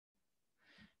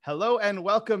Hello and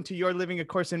welcome to your Living A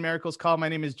Course in Miracles call. My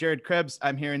name is Jared Krebs.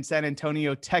 I'm here in San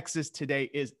Antonio, Texas. Today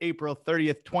is April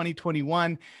 30th,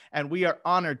 2021, and we are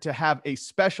honored to have a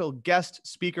special guest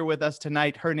speaker with us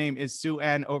tonight. Her name is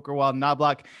Ann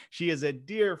Knoblauch. She is a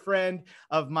dear friend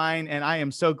of mine, and I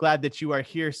am so glad that you are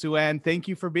here, Ann. Thank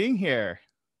you for being here.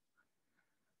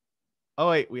 Oh,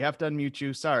 wait, we have to unmute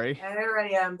you. Sorry. There I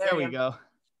am. There we go.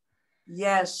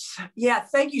 Yes. Yeah.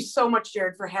 Thank you so much,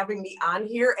 Jared, for having me on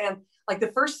here. And like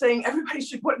the first thing, everybody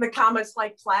should put in the comments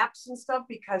like claps and stuff,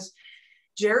 because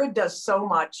Jared does so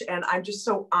much. And I'm just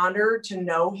so honored to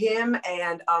know him.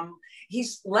 And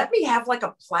he's let me have like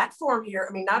a platform here.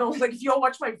 I mean, not only like if you all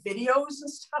watch my videos and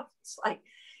stuff, it's like,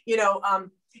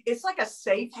 it's like a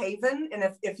safe haven. And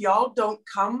if y'all don't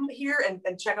come here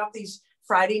and check out these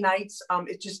Friday nights,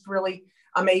 it's just really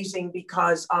amazing,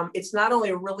 because it's not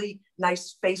only a really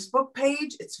nice Facebook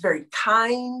page, it's very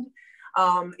kind.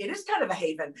 It is kind of a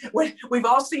haven. We've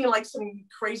all seen like some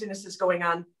crazinesses going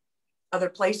on other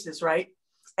places, right?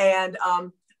 And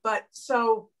but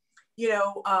so,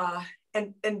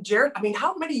 and Jared, I mean,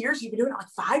 how many years have you been doing it?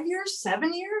 Like 5 years,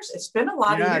 7 years? It's been a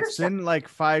lot of years. Yeah, it's been like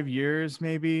 5 years,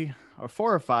 maybe, or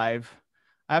 4 or 5.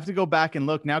 I have to go back and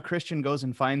look. Now Christian goes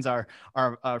and finds our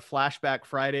flashback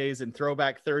Fridays and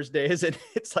throwback Thursdays, and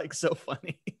it's like so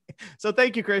funny. So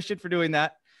thank you, Christian, for doing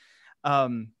that.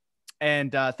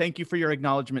 And thank you for your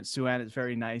acknowledgement, Ann. It's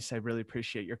very nice. I really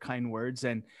appreciate your kind words.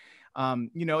 And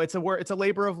it's a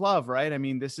labor of love, right? I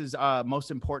mean, this is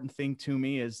most important thing to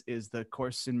me is the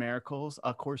Course in Miracles,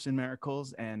 A Course in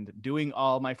Miracles, and doing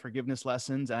all my forgiveness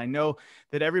lessons. And I know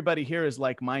that everybody here is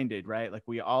like-minded, right? Like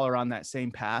we all are on that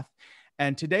same path.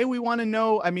 And today we want to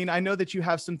know, I mean, I know that you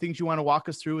have some things you want to walk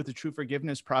us through with the true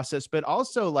forgiveness process, but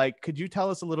also like, could you tell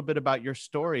us a little bit about your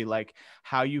story, like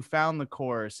how you found the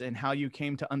Course and how you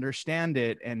came to understand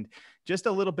it, and just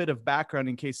a little bit of background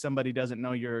in case somebody doesn't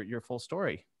know your full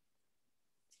story?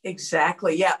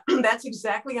 Exactly. Yeah, that's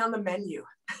exactly on the menu.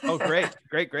 Oh, great.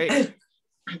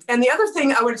 And the other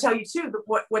thing I want to tell you too,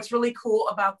 what's really cool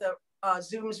about the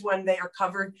Zooms when they are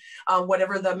covered,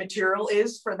 whatever the material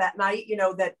is for that night,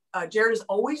 that Jared has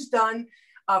always done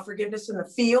forgiveness in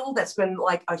the field. That's been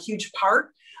like a huge part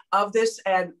of this.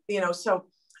 And, so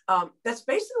that's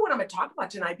basically what I'm going to talk about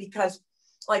tonight, because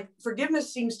like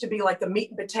forgiveness seems to be like the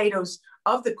meat and potatoes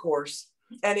of the Course.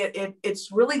 And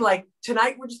it's really like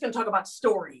tonight, we're just going to talk about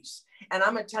stories. And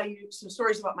I'm going to tell you some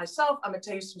stories about myself. I'm going to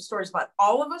tell you some stories about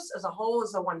all of us as a whole,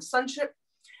 as a one sonship.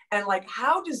 And like,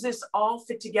 how does this all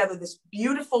fit together? This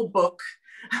beautiful book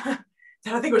that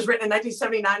I think was written in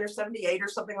 1979 or 78 or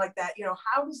something like that.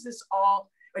 How does this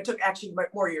all, it took actually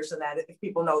more years than that, if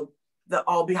people know the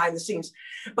all behind the scenes.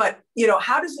 But,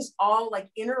 how does this all like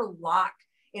interlock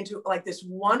into like this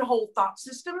one whole thought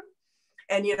system?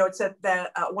 And, it said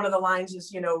that one of the lines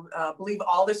is, believe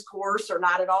all this Course or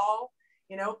not at all,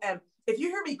 and if you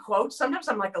hear me quote, sometimes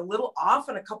I'm like a little off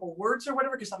in a couple words or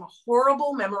whatever, because I'm a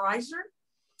horrible memorizer.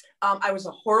 I was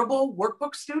a horrible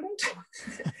workbook student.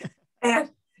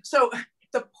 And so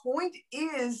the point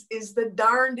is the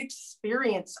darned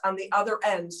experience on the other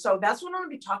end. So that's what I'm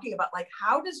going to be talking about. Like,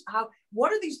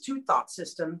 what are these two thought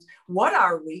systems? What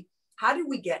are we? How did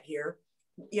we get here?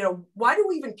 Why do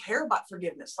we even care about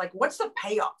forgiveness? Like, what's the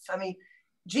payoff? I mean,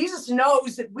 Jesus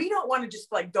knows that we don't want to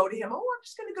just like go to him. Oh, I'm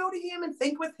just going to go to him and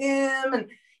think with him. And,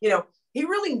 he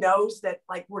really knows that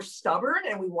like we're stubborn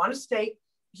and we want to stay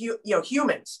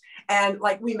humans, and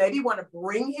like we maybe want to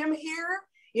bring him here,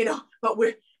 but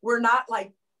we're not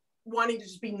like wanting to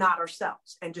just be not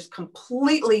ourselves and just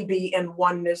completely be in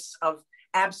oneness of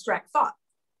abstract thought.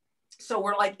 So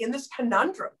we're like in this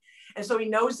conundrum, and so he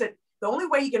knows that the only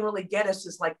way he can really get us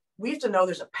is like we have to know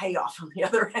there's a payoff on the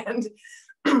other end.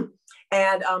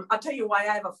 And I'll tell you why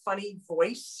I have a funny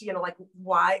voice, like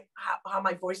how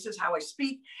my voice is, how I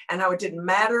speak, and how it didn't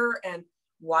matter, and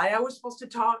why I was supposed to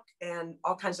talk, and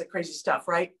all kinds of crazy stuff,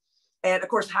 right? And of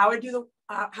course, how I do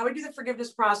the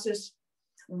forgiveness process,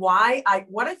 what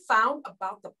I found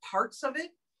about the parts of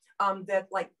it, that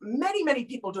like many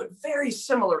people do it very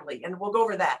similarly, and we'll go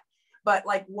over that. But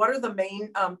like, what are the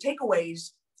main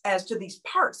takeaways as to these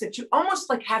parts that you almost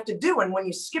like have to do, and when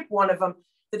you skip one of them,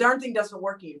 the darn thing doesn't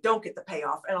work, and you don't get the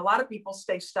payoff. And a lot of people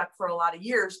stay stuck for a lot of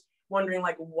years, wondering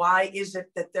like, why is it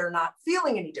that they're not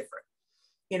feeling any different?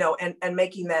 And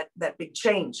making that big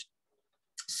change.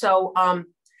 So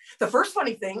the first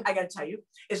funny thing I got to tell you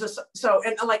is I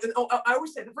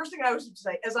always say, the first thing I always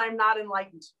say is I'm not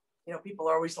enlightened. People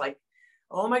are always like,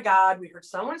 oh my God, we heard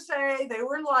someone say they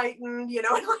were enlightened, and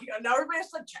like now everybody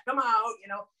has to check them out,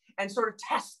 and sort of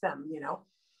test them,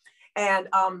 and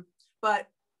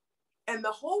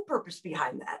the whole purpose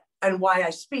behind that and why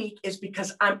I speak is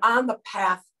because I'm on the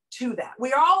path to that.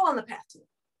 We are all on the path to it.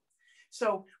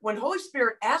 So when Holy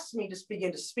Spirit asked me to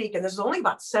begin to speak, and this is only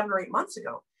about 7 or 8 months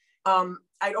ago,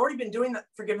 I'd already been doing the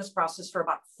forgiveness process for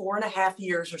about 4.5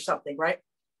 years or something, right?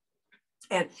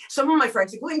 And some of my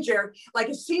friends, including Jared, like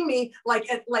have seen me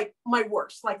like at like my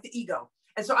worst, like the ego.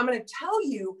 And so I'm going to tell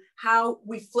you how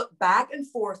we flip back and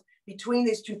forth between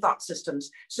these two thought systems.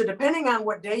 So depending on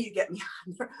what day you get me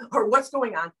on or what's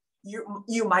going on,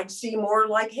 you might see more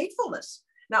like hatefulness.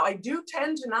 Now, I do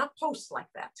tend to not post like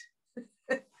that.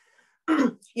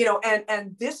 You know,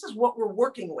 and this is what we're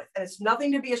working with. And it's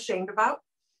nothing to be ashamed about.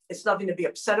 It's nothing to be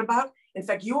upset about. In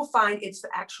fact, you will find it's the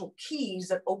actual keys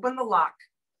that open the lock.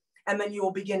 And then you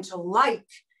will begin to like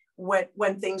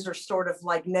when things are sort of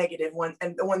like negative, when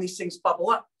these things bubble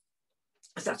up.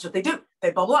 Because that's what they do.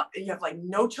 They bubble up and you have like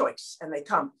no choice and they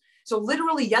come. So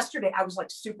literally yesterday, I was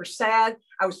like super sad.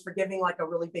 I was forgiving like a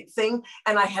really big thing.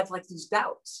 And I had like these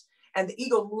doubts. And the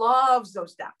ego loves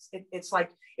those doubts. It's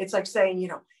like saying, you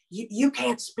know, you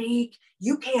can't speak,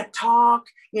 you can't talk,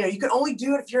 you know, you can only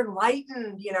do it if you're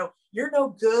enlightened, you know, you're no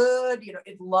good, you know,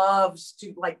 it loves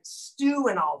to like stew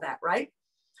and all that, right?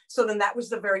 So then that was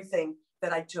the very thing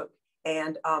that I took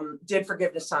and did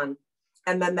forgiveness on.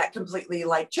 And then that completely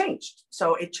like changed.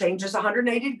 So it changes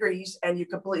 180 degrees and you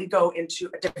completely go into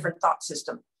a different thought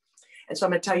system. And so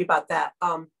I'm going to tell you about that.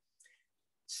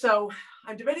 So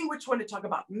I'm debating which one to talk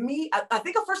about. I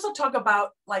think I'll talk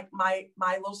about like my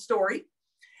little story.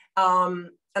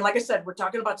 And like I said, we're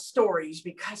talking about stories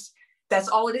because that's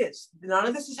all it is. None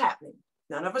of this is happening.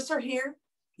 None of us are here.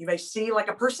 You may see like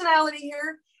a personality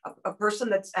here, a person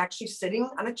that's actually sitting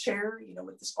on a chair, you know,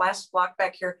 with this glass block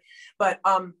back here, but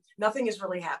nothing is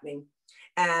really happening.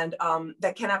 And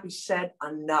that cannot be said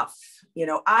enough. You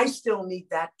know, I still need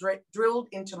that drilled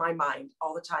into my mind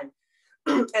all the time.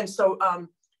 And so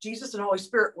Jesus and Holy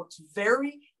Spirit works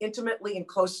very intimately and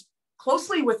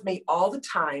closely with me all the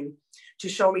time to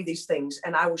show me these things.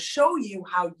 And I will show you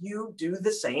how you do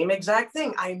the same exact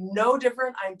thing. I'm no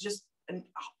different. I'm just a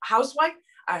housewife.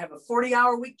 I have a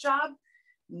 40-hour week job.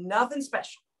 Nothing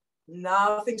special,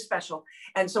 nothing special.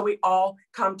 And so we all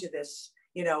come to this,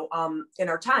 you know, in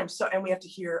our time. So, and we have to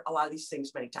hear a lot of these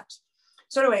things many times.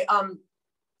 So anyway,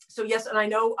 so yes, and I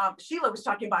know Sheila was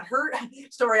talking about her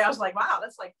story. I was like, wow,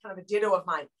 that's like kind of a ditto of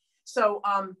mine. So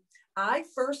I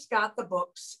first got the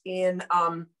books in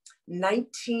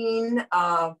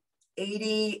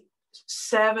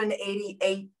 1987,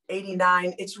 88,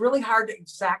 89. It's really hard to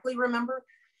exactly remember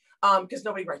because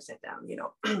nobody writes that down, you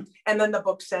know. And then the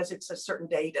book says it's a certain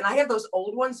date. And I have those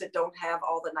old ones that don't have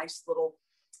all the nice little,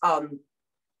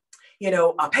 you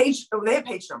know, page, they have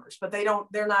page numbers, but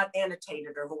they're not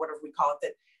annotated or whatever we call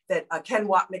it that Ken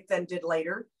Wapnick then did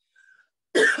later,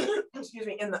 excuse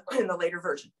me, in the later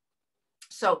version.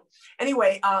 So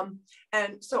anyway,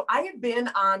 and so I have been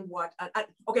on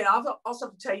okay, I'll also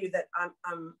have to tell you that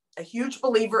I'm a huge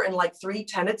believer in like 3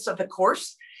 tenets of the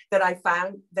course that I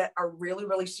found that are really,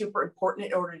 really super important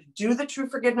in order to do the true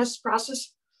forgiveness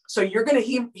process. So you're going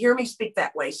to hear me speak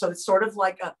that way. So it's sort of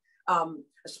like a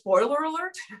spoiler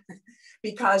alert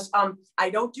because I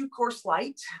don't do Course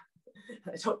Light.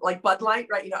 I don't like Bud Light,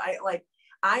 right? You know,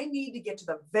 I need to get to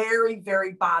the very,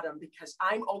 very bottom because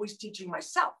I'm always teaching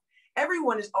myself.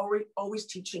 Everyone is always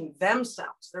teaching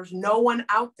themselves. There's no one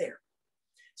out there.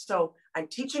 So I'm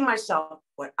teaching myself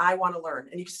what I want to learn.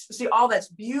 And you can see all that's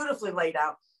beautifully laid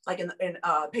out, like in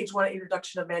page 1,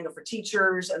 introduction of manual for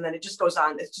teachers. And then it just goes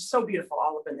on. It's just so beautiful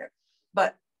all up in there.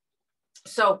 But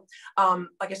so,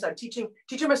 like I said, I'm teaching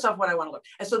myself what I want to learn.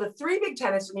 And so the 3 big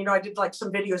tenets, and you know, I did like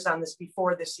some videos on this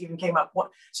before this even came up.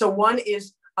 So one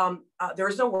is there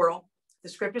is no world, the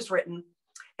script is written,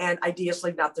 and ideas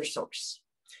leave not their source.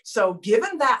 So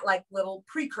given that like little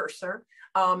precursor,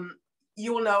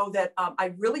 you will know that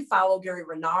I really follow Gary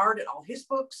Renard and all his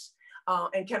books,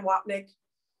 and Ken Wapnick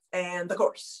and the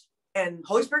Course and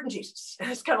Holy Spirit and Jesus. And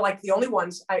it's kind of like the only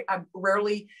ones. I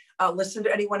rarely listen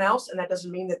to anyone else. And that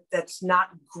doesn't mean that that's not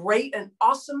great and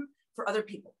awesome for other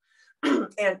people.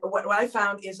 And what I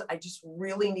found is I just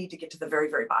really need to get to the very,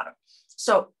 very bottom.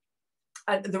 So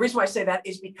the reason why I say that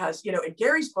is because, you know, in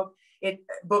Gary's it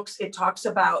talks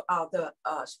about the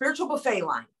spiritual buffet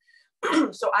line.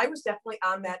 So I was definitely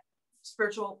on that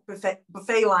spiritual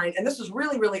buffet line. And this was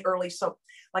really, really early. So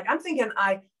like, I'm thinking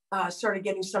I started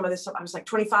getting some of this stuff. I was like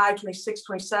 25, 26,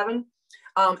 27.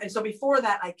 And so before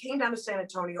that, I came down to San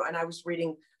Antonio and I was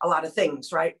reading a lot of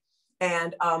things, right?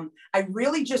 And I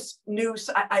really just knew,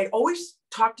 I always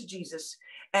talked to Jesus,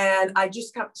 and I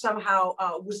just somehow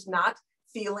was not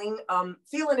feeling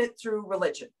it through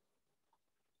religion.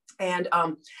 And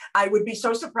I would be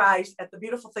so surprised at the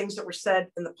beautiful things that were said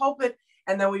in the pulpit.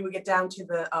 And then we would get down to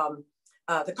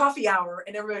the coffee hour,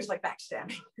 and everybody's like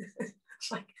backstabbing.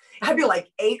 It's like, I'd be like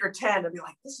 8 or 10. I'd be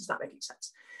like, this is not making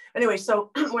sense. Anyway,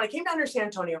 so when I came down to San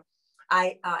Antonio,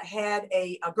 I had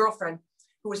a girlfriend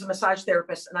who was a massage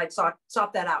therapist, and I'd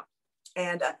sought that out.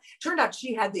 And turned out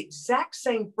she had the exact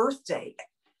same birthday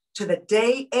to the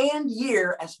day and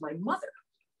year as my mother,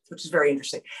 which is very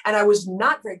interesting. And I was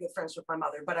not very good friends with my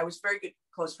mother, but I was very good,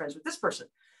 close friends with this person.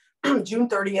 June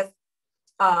 11th,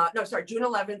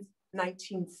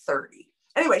 1930.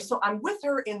 Anyway, so I'm with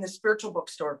her in the spiritual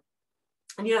bookstore.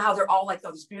 And you know how they're all like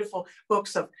those beautiful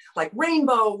books of like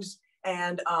rainbows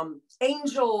and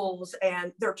angels,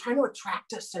 and they're trying to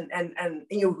attract us, and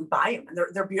you buy them, and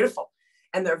they're beautiful,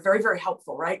 and they're very, very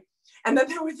helpful, right? And then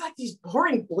there was like these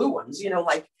boring blue ones, you know,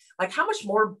 like how much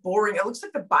more boring? It looks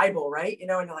like the Bible, right? You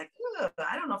know, and you're like,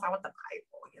 I don't know if I want the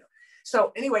Bible, you know.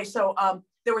 So anyway, so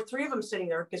there were 3 of them sitting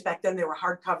there, because back then they were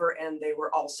hardcover and they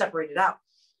were all separated out.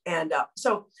 And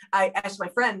so I asked my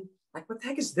friend, like, what the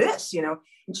heck is this, you know?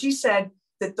 And she said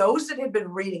that those that had been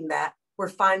reading that were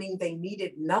finding they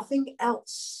needed nothing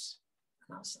else.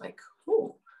 And I was like,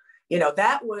 ooh, you know,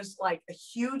 that was like a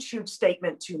huge, huge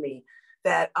statement to me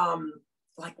that,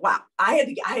 like, wow, I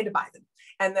had to buy them.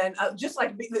 And then just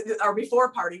like our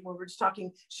before party, when we were just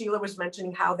talking, Sheila was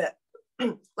mentioning how that,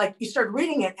 like, you started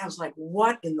reading it, and I was like,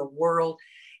 what in the world?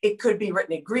 It could be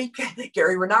written in Greek.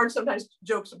 Gary Renard sometimes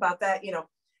jokes about that, you know.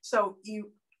 So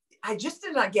I just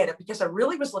did not get it, because I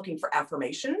really was looking for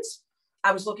affirmations.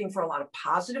 I was looking for a lot of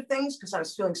positive things, because I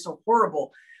was feeling so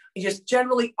horrible, just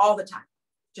generally all the time,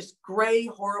 just gray,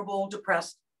 horrible,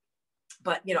 depressed.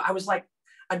 But, you know, I was like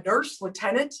a nurse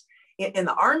lieutenant in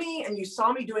the Army, and you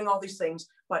saw me doing all these things,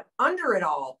 but under it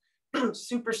all,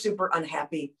 super, super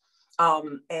unhappy.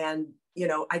 And, you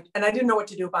know, I didn't know what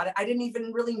to do about it. I didn't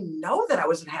even really know that I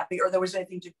wasn't happy or there was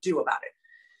anything to do about it.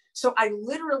 So I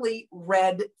literally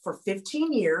read for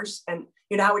 15 years, and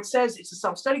you know how it says it's a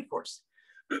self-study course.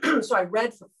 So I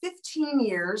read for 15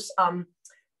 years.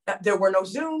 There were no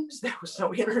Zooms, there was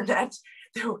no internet.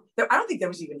 I don't think there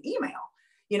was even email,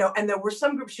 you know, and there were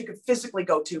some groups you could physically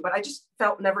go to, but I just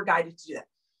felt never guided to do that.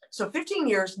 So 15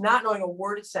 years, not knowing a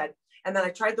word it said. And then I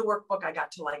tried the workbook. I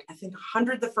got to like, I think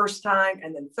 100 the first time,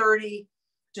 and then 30,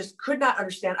 just could not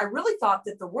understand. I really thought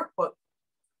that the workbook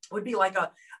would be like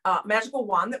a magical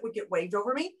wand that would get waved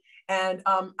over me, and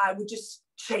I would just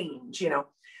change, you know.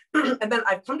 And then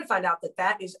I've come to find out that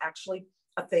that is actually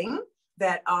a thing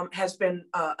that has been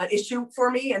an issue for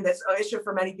me, and that's an issue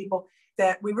for many people,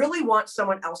 that we really want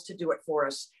someone else to do it for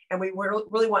us. And we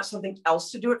really want something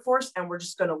else to do it for us. And we're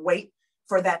just going to wait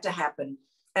for that to happen.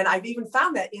 And I've even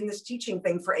found that in this teaching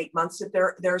thing for 8 months,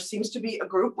 that there seems to be a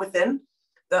group within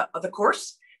the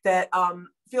course that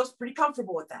feels pretty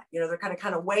comfortable with that. You know, they're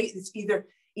kind of wait. It's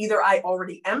either I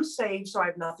already am saved, so I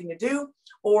have nothing to do,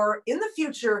 or in the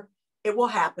future, it will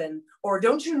happen. Or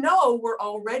don't you know, we're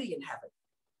already in heaven.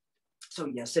 So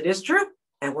yes, it is true.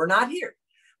 And we're not here.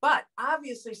 But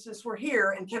obviously, since we're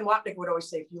here, and Ken Wapnick would always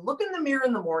say, if you look in the mirror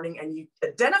in the morning and you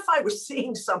identify with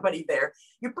seeing somebody there,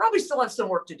 you probably still have some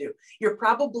work to do. You're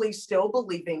probably still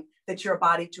believing that you're a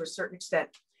body to a certain extent.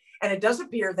 And it does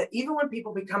appear that even when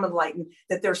people become enlightened,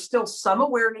 that there's still some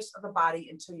awareness of the body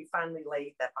until you finally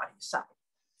lay that body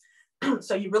aside.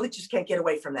 So you really just can't get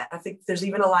away from that. I think there's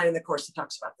even a line in the course that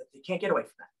talks about that. You can't get away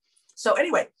from that. So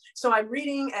anyway, so I'm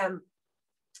reading,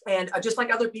 and just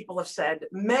like other people have said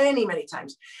many, many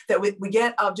times, that we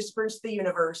get just glimpse of the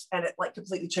universe, and it like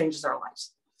completely changes our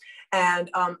lives. And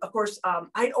of course,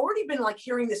 I'd already been like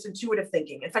hearing this intuitive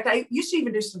thinking. In fact, I used to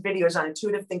even do some videos on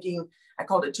intuitive thinking. I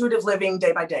called it Intuitive Living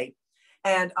Day by Day.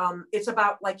 And it's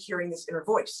about like hearing this inner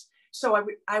voice. So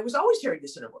I was always hearing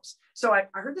this inner voice. So I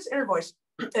heard this inner voice,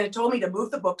 and it told me to move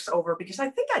the books over, because I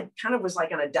think I kind of was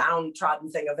like on a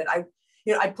downtrodden thing of it.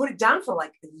 I put it down for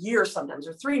like a year sometimes,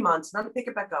 or 3 months, and then pick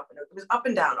it back up. And it was up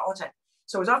and down all the time.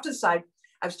 So it was off to the side.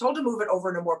 I was told to move it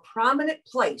over in a more prominent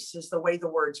place, is the way the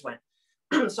words went.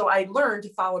 So I learned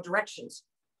to follow directions,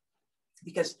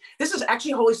 because this is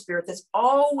actually Holy Spirit that's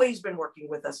always been working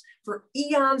with us for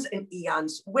eons and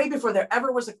eons, way before there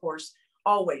ever was a course,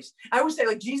 always. I always say,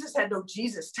 like, Jesus had no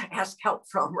Jesus to ask help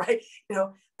from, right? You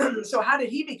know, so how did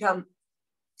he become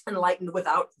enlightened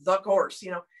without the course,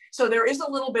 you know? So there is a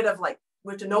little bit of like,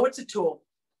 we have to know it's a tool,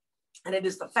 and it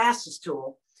is the fastest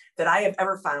tool that I have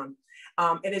ever found.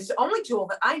 And it's the only tool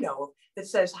that I know of that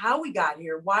says how we got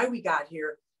here, why we got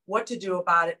here, what to do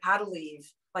about it, how to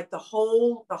leave, like the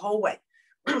whole way.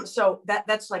 So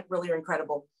that's like really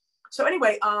incredible. So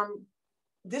anyway, a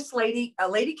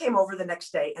lady came over the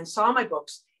next day and saw my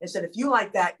books and said, if you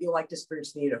like that, you'll like to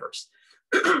experience the universe.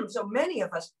 So many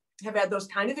of us have had those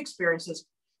kind of experiences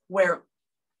where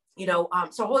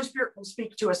So Holy Spirit will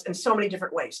speak to us in so many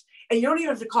different ways. And you don't even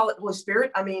have to call it Holy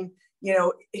Spirit. I mean,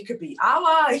 it could be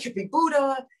Allah, it could be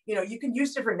Buddha, you can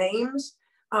use different names,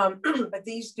 but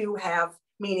these do have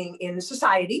meaning in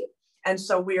society. And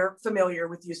so we're familiar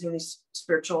with using these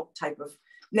spiritual type of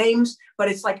names, but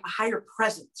it's like a higher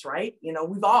presence, right?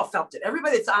 We've all felt it.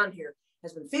 Everybody that's on here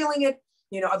has been feeling it,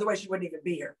 otherwise you wouldn't even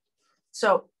be here.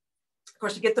 So of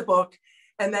course you get the book.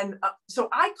 And then, so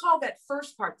I call that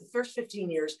first part, the first 15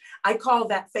 years, I call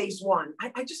that phase one.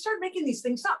 I just started making these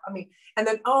things up. I mean, and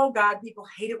then, oh God, people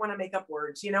hate it when I make up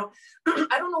words, I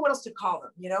don't know what else to call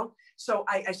them, So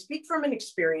I speak from an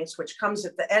experience, which comes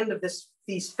at the end of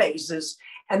these phases.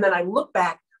 And then I look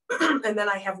back and then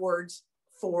I have words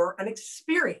for an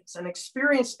experience. An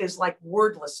experience is like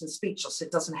wordless and speechless.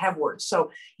 It doesn't have words.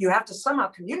 So you have to somehow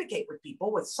communicate with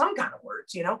people with some kind of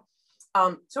words,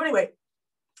 So anyway,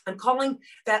 I'm calling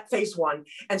that phase one.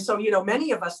 And so,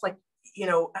 many of us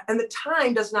and the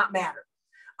time does not matter.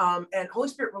 And Holy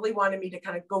Spirit really wanted me to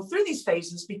kind of go through these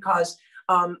phases because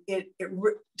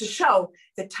to show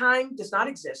that time does not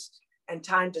exist and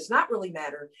time does not really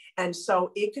matter. And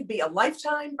so it could be a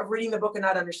lifetime of reading the book and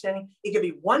not understanding. It could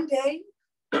be one day,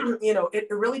 it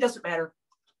really doesn't matter.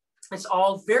 It's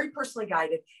all very personally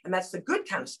guided. And that's the good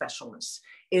kind of specialness,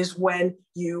 is when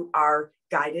you are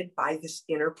guided by this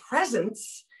inner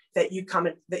presence that you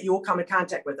will come in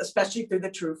contact with, especially through the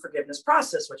true forgiveness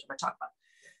process, which I'm going to talk about.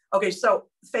 Okay, so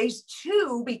phase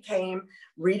two became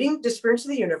reading Disappearance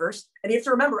of the Universe. And you have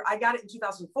to remember, I got it in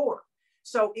 2004.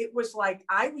 So it was like,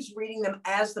 I was reading them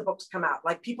as the books come out.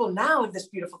 Like, people now have this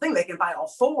beautiful thing. They can buy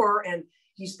all four, and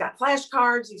he's got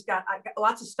flashcards. I've got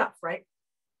lots of stuff, right?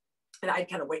 And I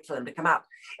kind of wait for them to come out.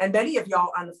 And many of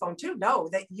y'all on the phone too know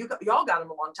that y'all got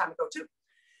them a long time ago too.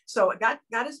 So I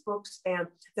got his books, and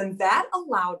then that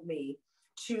allowed me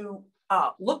to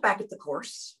look back at the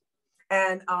course.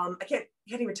 And I can't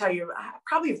even tell you, I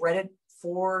probably have read it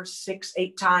 4, 6,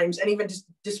 8 times, and even just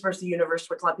Disperse the Universe,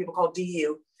 which a lot of people call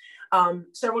DU,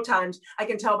 several times. I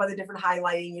can tell by the different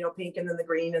highlighting, pink and then the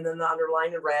green and then the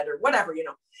underline and red or whatever,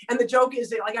 And the joke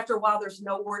is that, like, after a while, there's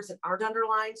no words that aren't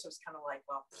underlined. So it's kind of like,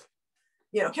 well,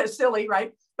 kind of silly,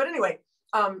 right? But anyway,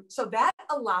 so that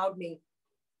allowed me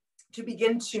to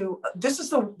begin to, this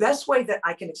is the best way that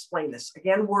I can explain this.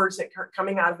 Again, words that are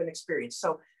coming out of an experience.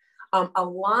 So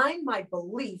align my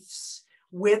beliefs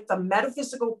with the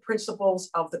metaphysical principles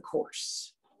of the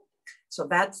course. So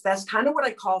that's kind of what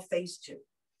I call phase two.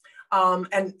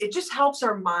 And it just helps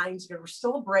our minds. We're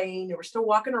still a brain and we're still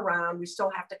walking around. We still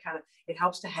have to it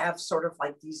helps to have sort of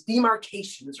like these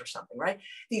demarcations or something, right?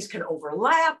 These can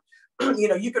overlap.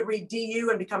 You could read DU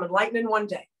and become enlightened in one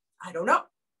day. I don't know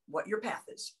what your path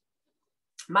is.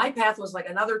 My path was like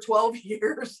another 12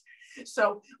 years.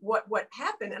 So what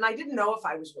happened, and I didn't know if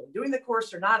I was really doing the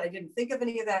course or not. I didn't think of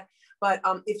any of that. But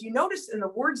if you notice in the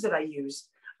words that I used,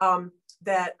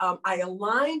 that I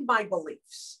aligned my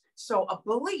beliefs. So a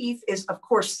belief is, of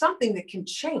course, something that can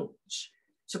change.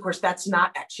 So, of course, that's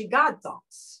not actually God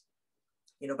thoughts,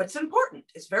 but it's important.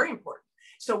 It's very important.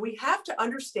 So we have to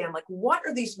understand, like, what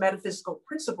are these metaphysical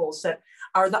principles that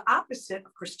are the opposite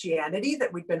of Christianity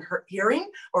that we've been hearing,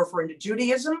 or if we're into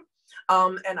Judaism.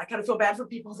 And I kind of feel bad for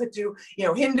people that do,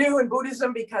 Hindu and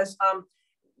Buddhism, because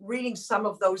reading some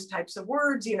of those types of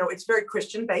words, it's very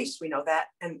Christian based. We know that,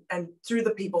 and through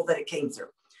the people that it came through.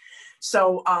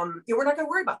 So we're not going to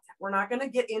worry about that. We're not going to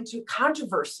get into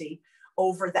controversy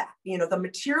over that. The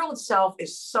material itself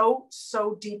is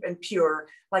so deep and pure.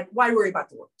 Like, why worry about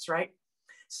the words, right?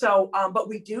 So, but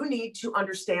we do need to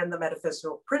understand the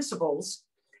metaphysical principles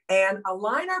and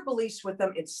align our beliefs with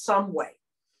them in some way.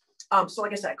 So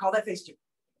like I said, I call that phase two.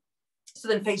 So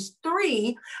then phase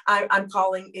three, I'm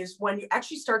calling, is when you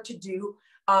actually start to do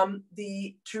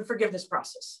the true forgiveness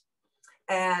process.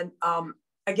 And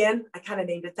again, I kind of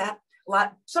named it that.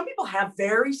 Some people have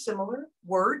very similar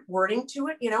wording to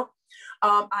it,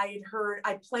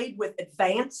 I played with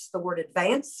the word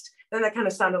advanced, then that kind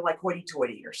of sounded like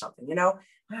hoity-toity or something,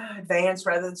 advanced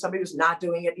rather than somebody who's not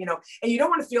doing it, and you don't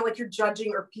want to feel like you're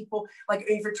judging, or people, like,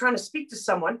 if you're trying to speak to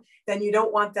someone, then you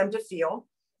don't want them to feel,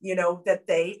 that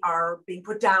they are being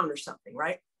put down or something,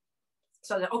 right?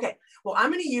 So, okay, well,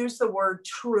 I'm going to use the word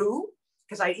true,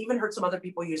 because I even heard some other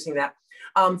people using that,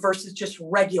 versus just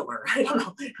regular. I don't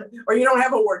know, or you don't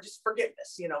have a word, just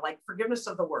forgiveness, like forgiveness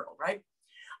of the world, right?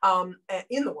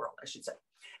 In the world, I should say.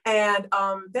 And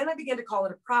then I began to call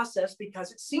it a process,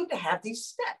 because it seemed to have these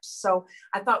steps. So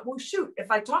I thought, well, shoot, if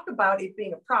I talk about it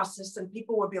being a process, then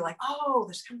people would be like, oh,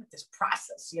 there's kind of this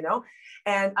process,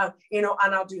 and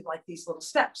I'll do like these little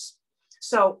steps.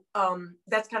 So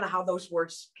that's kind of how those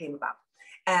words came about.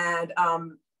 And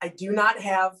I do not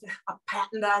have a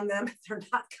patent on them. They're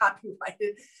not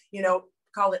copyrighted, you know,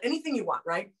 call it anything you want,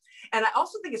 right? And I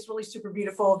also think it's really super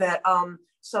beautiful that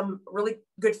some really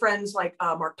good friends like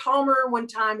Mark Palmer one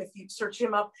time, if you search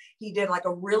him up, he did like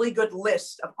a really good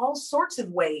list of all sorts of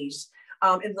ways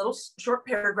in little short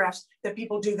paragraphs that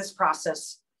people do this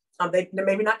process. They're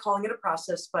maybe not calling it a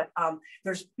process, but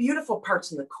there's beautiful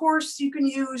parts in the course you can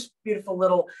use, beautiful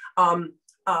little,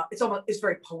 it's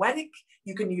very poetic.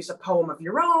 You can use a poem of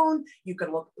your own. You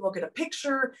can look at a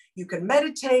picture. You can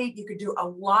meditate. You can do a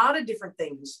lot of different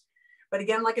things. But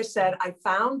again, like I said, I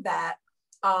found that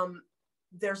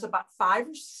there's about 5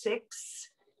 or 6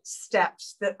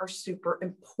 steps that are super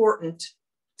important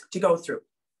to go through.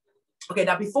 Okay,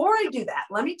 now before I do that,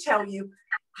 let me tell you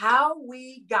how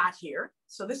we got here.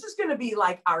 So this is going to be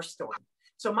like our story.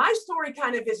 So my story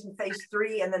kind of is in phase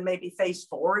 3 and then maybe phase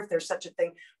 4, if there's such a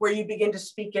thing, where you begin to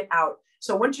speak it out.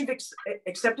 So once you've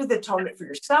accepted the atonement for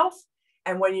yourself,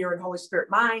 and when you're in Holy Spirit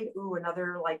mind, ooh,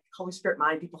 another like Holy Spirit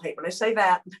mind, people hate when I say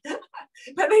that.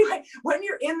 But anyway, when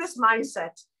you're in this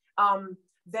mindset,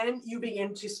 then you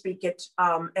begin to speak it.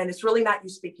 And it's really not you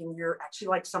speaking, you're actually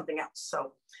like something else.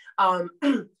 So,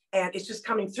 and it's just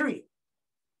coming through you.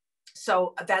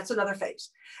 So that's another phase.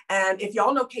 And if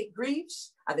y'all know Kate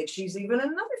Greaves, I think she's even in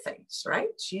another phase, right?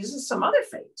 She's in some other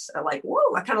phase. I'm like,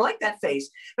 whoa, I kind of like that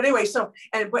phase. But anyway,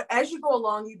 but as you go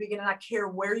along, you begin to not care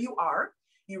where you are.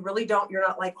 You really don't, you're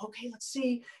not like, okay, let's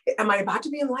see, am I about to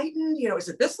be enlightened? You know, is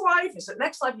it this life? Is it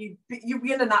next life? You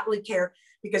begin to not really care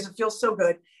because it feels so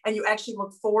good. And you actually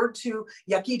look forward to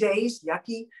yucky days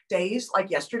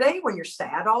like yesterday when you're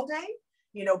sad all day,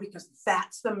 you know, because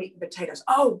that's the meat and potatoes.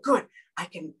 Oh, good. I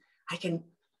can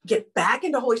get back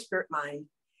into Holy Spirit mind,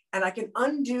 and I can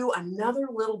undo another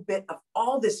little bit of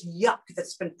all this yuck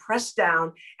that's been pressed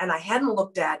down and I hadn't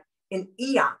looked at in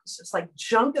eons. It's like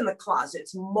junk in the closet.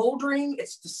 It's moldering.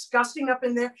 It's disgusting up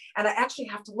in there. And I actually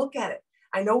have to look at it.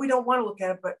 I know we don't want to look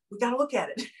at it, but we got to look at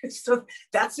it. So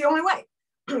that's the only way.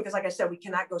 Because like I said, we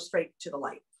cannot go straight to the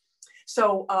light.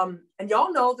 So, and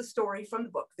y'all know the story from the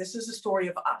book. This is the story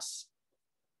of us.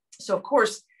 So of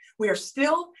course, we are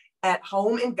still at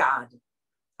home in God,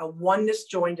 a oneness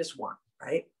joined as one,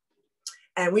 right?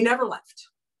 And we never left.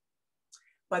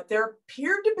 But there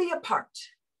appeared to be a part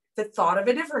that thought of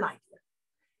a different idea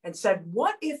and said,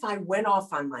 what if I went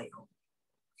off on my own?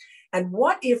 And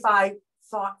what if I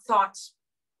thought thoughts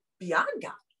beyond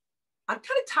God? I'm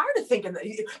kind of tired of thinking that.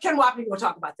 Ken Wapnick will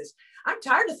talk about this. I'm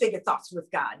tired of thinking thoughts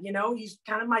with God. You know, he's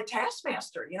kind of my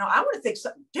taskmaster. You know, I want to think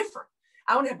something different.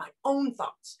 I want to have my own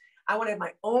thoughts. I want to have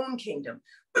my own kingdom.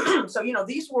 So, you know,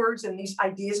 these words and these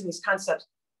ideas and these concepts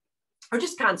are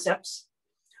just concepts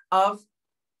of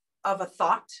a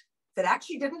thought that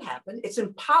actually didn't happen. It's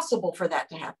impossible for that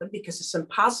to happen because it's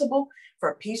impossible for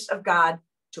a piece of God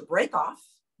to break off.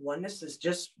 Oneness is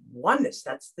just oneness.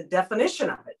 That's the definition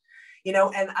of it. You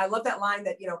know, and I love that line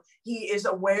that, you know, he is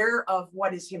aware of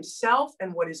what is himself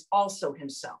and what is also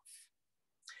himself.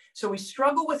 So we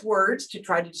struggle with words to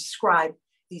try to describe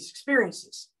these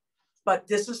experiences, but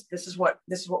this is what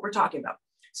we're talking about.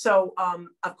 So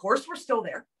of course we're still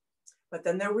there, but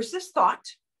then there was this thought.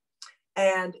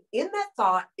 And in that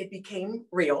thought, it became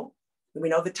real. We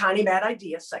know the tiny mad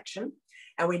idea section,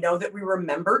 and we know that we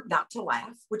remembered not to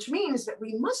laugh, which means that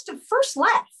we must have first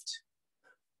laughed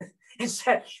and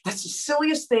said, that's the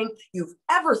silliest thing you've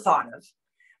ever thought of,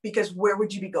 because where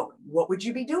would you be going? What would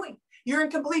you be doing? You're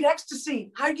in complete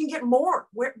ecstasy. How can you get more?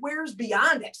 Where's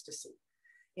beyond ecstasy?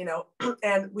 You know,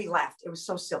 and we laughed. It was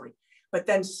so silly. But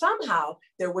then somehow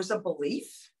there was a belief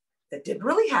that didn't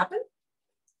really happen.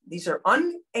 These are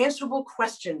unanswerable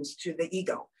questions to the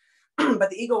ego, but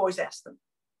the ego always asks them.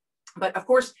 But of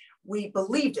course, we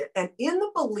believed it. And in the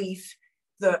belief,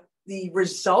 the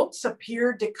results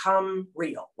appeared to come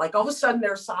real. Like all of a sudden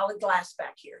there's solid glass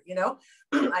back here, you know?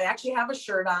 I actually have a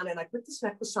shirt on and I put this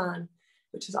necklace on,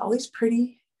 which is all these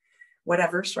pretty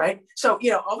whatevers, right? So,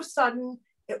 you know, all of a sudden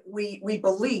we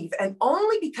believe, and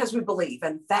only because we believe,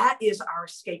 and that is our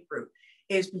escape route,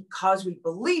 is because we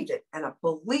believed it, and a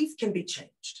belief can be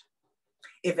changed.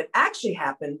 If it actually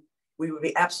happened, we would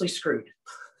be absolutely screwed.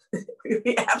 It'd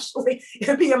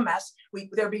be a mess.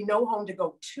 There'd be no home to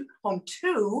go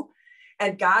to,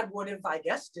 and God would have, I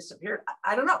guess, disappeared.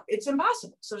 I don't know. It's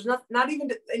impossible. So there's not even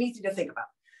anything to think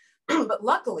about. But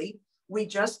luckily, we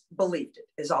just believed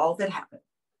it is all that happened.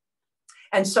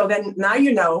 And so then now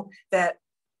you know that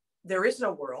there is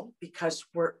no world because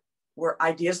where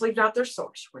ideas leave out their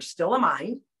source. We're still a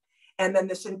mind. And then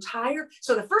so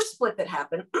the first split that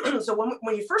happened, so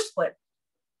when you first split,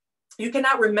 you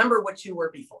cannot remember what you were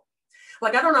before.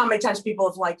 Like, I don't know how many times people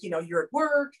have like, you're at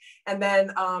work and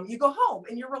then you go home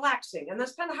and you're relaxing. And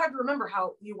that's kind of hard to remember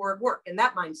how you were at work in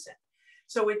that mindset.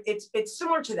 So it's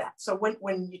similar to that. So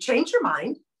when you change your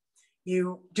mind,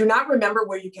 you do not remember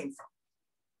where you came from.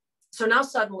 So now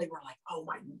suddenly we're like, oh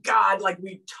my God, like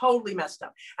we totally messed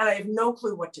up. And I have no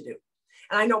clue what to do.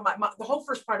 And I know the whole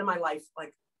first part of my life,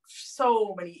 like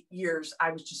so many years,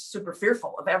 I was just super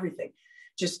fearful of everything.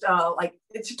 Just like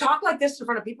to talk like this in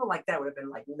front of people like that would have been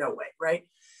like, no way, right?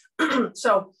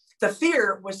 So the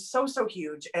fear was so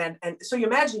huge. And so you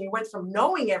imagine you went from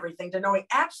knowing everything to knowing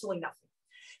absolutely nothing.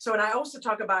 So, and I also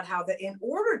talk about how that in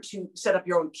order to set up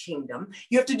your own kingdom,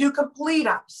 you have to do complete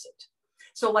opposite.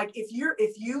 So like if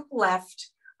you left,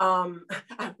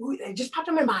 it just popped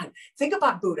in my mind. Think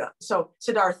about Buddha. So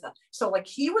Siddhartha. So like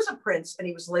he was a prince and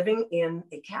he was living in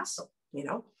a castle,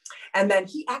 and then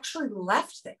he actually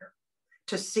left there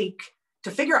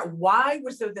to figure out why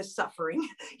was there this suffering,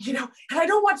 and I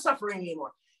don't want suffering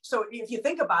anymore. So if you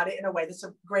think about it in a way, that's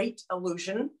a great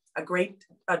illusion, a great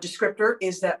descriptor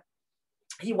is that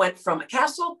he went from a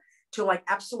castle to like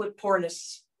absolute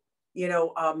poorness,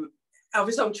 of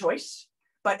his own choice.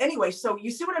 But anyway, so you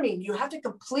see what I mean? You have to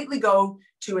completely go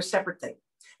to a separate thing.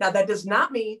 Now, that does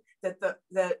not mean that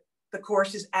the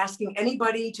course is asking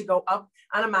anybody to go up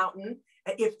on a mountain.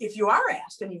 If you are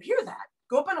asked and you hear that,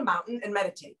 go up on a mountain and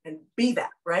meditate and be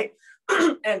that, right?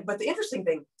 But the interesting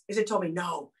thing is it told me,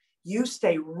 no, you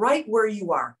stay right where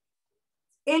you are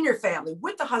in your family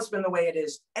with the husband, the way it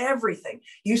is, everything.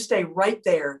 You stay right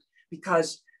there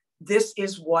because this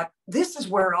is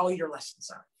where all your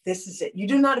lessons are. This is it. You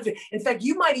do not have, in fact,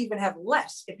 you might even have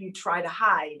less if you try to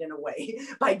hide in a way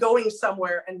by going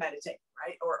somewhere and meditating,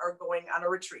 right? Or going on a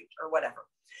retreat or whatever.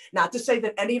 Not to say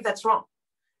that any of that's wrong,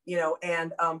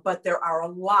 but there are a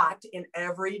lot in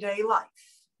everyday life.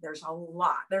 There's a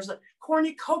lot. There's a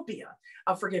cornucopia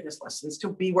of forgiveness lessons to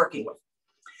be working with.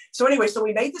 So anyway, so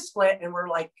we made the split and we're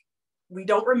like, we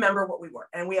don't remember what we were.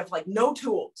 And we have like no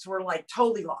tools. We're like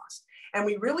totally lost. And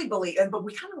we really believe, but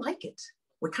we kind of like it.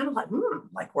 We're kind of like,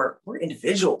 like we're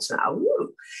individuals now.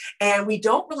 Ooh. And we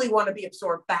don't really want to be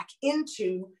absorbed back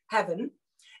into heaven.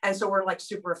 And so we're like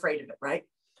super afraid of it, right?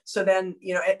 So then,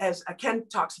 as Ken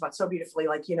talks about so beautifully,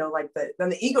 like, then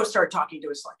the ego started talking to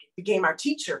us, like it became our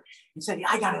teacher and said, yeah,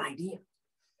 I got an idea.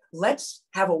 Let's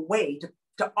have a way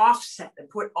to offset and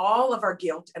put all of our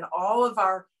guilt and all of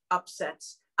our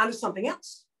upsets onto something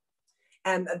else.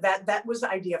 And that was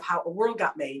the idea of how a world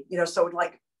got made, so it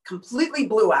like completely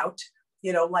blew out,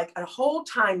 like a whole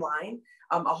timeline,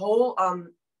 a whole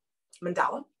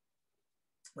mandala,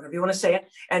 whatever you want to say it,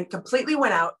 and completely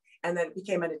went out. And then it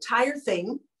became an entire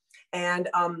thing. And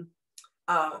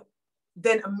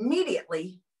then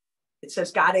immediately it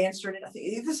says God answered it. I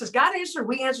think this is God answered,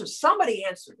 we answered, somebody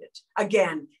answered it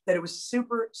again, that it was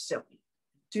super silly.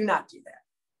 Do not do that.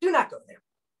 Do not go there.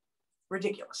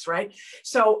 Ridiculous, right?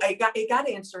 So it got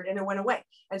answered and it went away.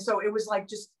 And so it was like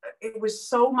it was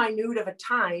so minute of a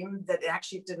time that it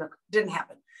actually didn't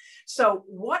happen. So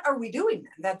what are we doing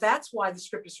then? That's why the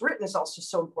script is written is also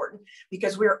so important,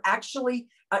 because we're actually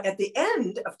at the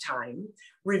end of time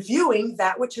reviewing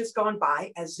that which has gone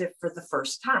by as if for the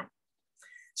first time.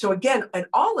 So again, in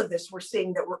all of this, we're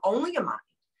seeing that we're only a mind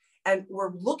and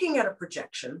we're looking at a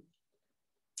projection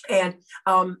and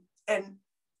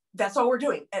that's all we're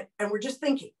doing. And we're just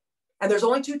thinking. And there's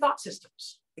only two thought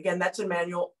systems. Again, that's a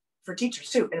manual for teachers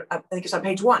too. And I think it's on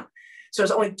page 1. So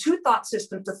there's only two thought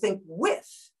systems to think with.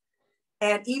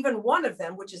 And even one of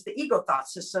them, which is the ego thought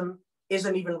system,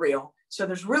 isn't even real. So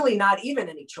there's really not even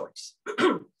any choice.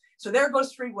 So there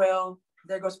goes free will,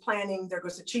 there goes planning, there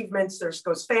goes achievements, there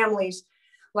goes families.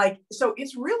 So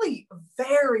it's really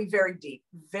very, very deep,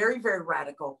 very, very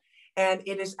radical. And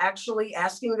it is actually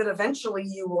asking that eventually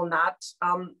you will not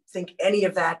think any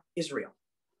of that is real.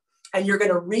 And you're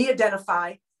going to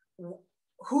re-identify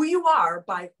who you are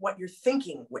by what you're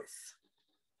thinking with.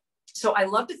 So I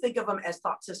love to think of them as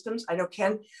thought systems. I know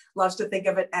Ken loves to think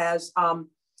of it as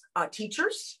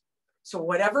teachers. So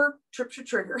whatever trips your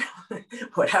trigger,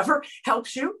 whatever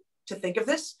helps you to think of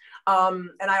this. And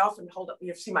I often hold up,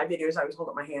 you've seen my videos, I always hold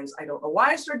up my hands. I don't know why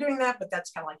I started doing that, but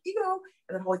that's kind of like ego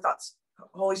and then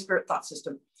Holy Spirit thought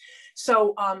system.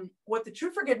 So what the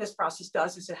true forgiveness process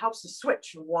does is it helps us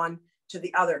switch from one to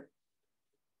the other.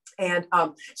 And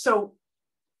so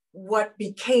what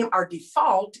became our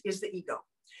default is the ego.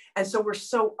 And so we're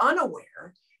so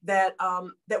unaware that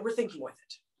that we're thinking with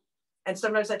it. And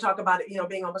sometimes I talk about it,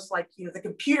 being almost like, the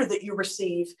computer that you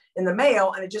receive in the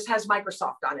mail and it just has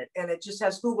Microsoft on it and it just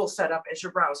has Google set up as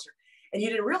your browser. And you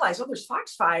didn't realize, there's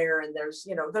Foxfire and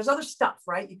there's other stuff,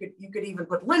 right? You could even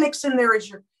put Linux in there as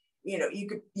your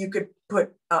you could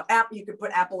put apple, you could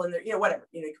put Apple in there, whatever,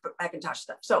 you could put Macintosh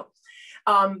stuff. So,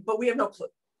 but we have no clue.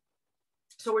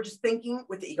 So we're just thinking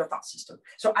with the ego thought system.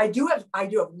 So I do have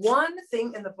one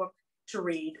thing in the book to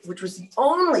read, which was the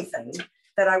only thing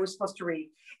that I was supposed to read.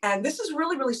 And this is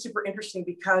really, really super interesting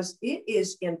because it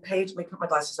is in page, let me put my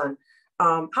glasses on.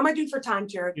 How am I doing for time,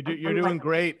 Jared? You're doing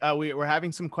great. We're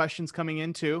having some questions coming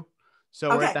in too. So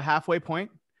okay. We're at the halfway point,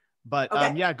 but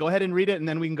okay. Yeah, go ahead and read it and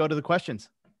then we can go to the questions.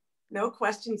 No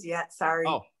questions yet. Sorry.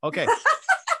 Oh, okay.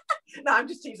 No, I'm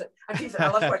just teasing. I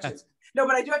love questions. No,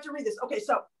 but I do have to read this. Okay.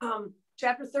 So,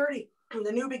 chapter 30,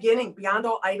 the new beginning, beyond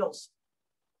all idols.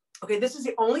 Okay. This is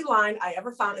the only line I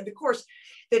ever found in the course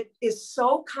that is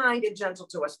so kind and gentle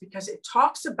to us because it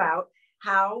talks about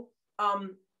how,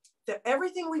 that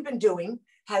everything we've been doing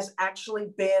has actually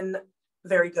been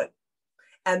very good,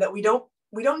 and that we don't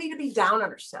need to be down on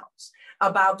ourselves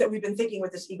about that we've been thinking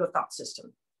with this ego thought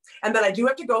system. And then I do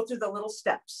have to go through the little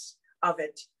steps of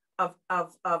it, of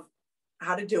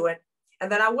how to do it.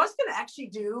 And then I was going to actually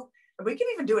do, and we can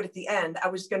even do it at the end, I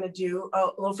was going to do a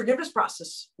little forgiveness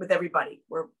process with everybody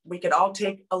where we could all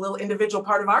take a little individual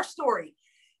part of our story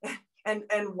and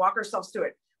walk ourselves through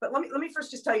it. But let me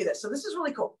first just tell you this. So this is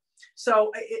really cool.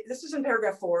 So this is in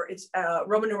paragraph 4. It's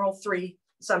Roman numeral 3.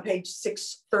 It's on page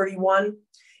 631.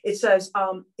 It says,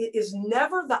 it is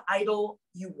never the idol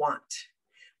you want,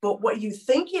 but what you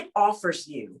think it offers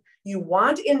you, you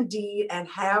want indeed and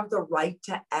have the right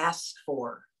to ask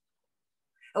for.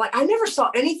 Like, I never saw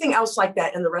anything else like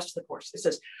that in the rest of the course. It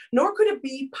says, nor could it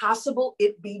be possible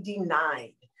it be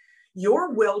denied.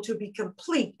 Your will to be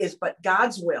complete is but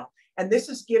God's will, and this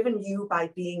is given you by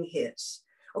being his.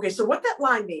 Okay, so what that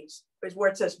line means is where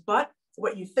it says, but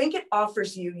what you think it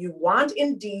offers you, you want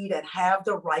indeed and have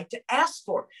the right to ask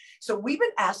for. So we've been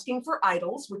asking for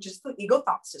idols, which is the ego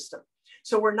thought system.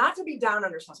 So we're not to be down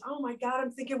on ourselves. Oh my God,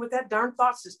 I'm thinking with that darn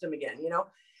thought system again,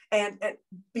 and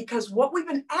because what we've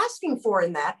been asking for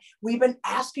in that, we've been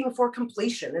asking for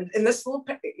completion. And in this little,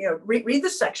 read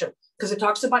this section because it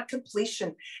talks about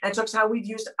completion and it talks how we've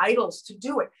used idols to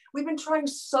do it. We've been trying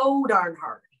so darn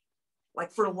hard,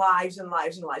 like for lives and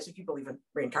lives and lives, if you believe in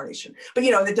reincarnation. But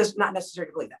that does not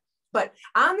necessarily believe that. But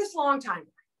on this long time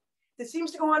that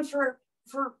seems to go on for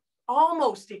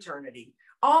almost eternity,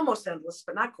 almost endless,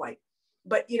 but not quite.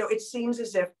 But it seems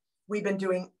as if we've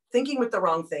been thinking with the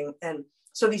wrong thing. And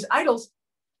so these idols,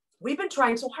 we've been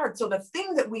trying so hard. So the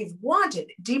thing that we've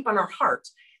wanted deep in our heart,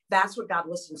 that's what God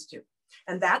listens to.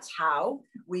 And that's how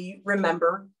we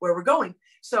remember where we're going.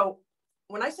 So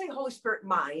when I say Holy Spirit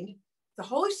mind, the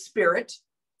Holy Spirit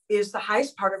is the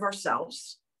highest part of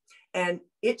ourselves, and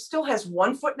it still has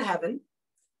one foot in heaven,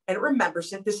 and it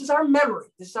remembers it. This is our memory.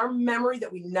 This is our memory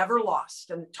that we never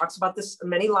lost, and it talks about this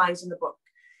many lines in the book.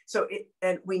 So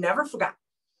and we never forgot.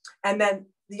 And then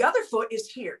the other foot is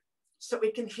here, so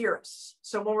it can hear us.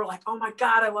 So when we're like, oh my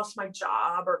God, I lost my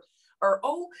job, or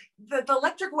oh, the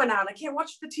electric went out, I can't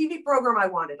watch the TV program I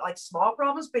wanted, like small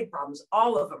problems, big problems,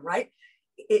 all of them, right?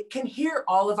 It can hear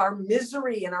all of our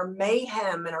misery and our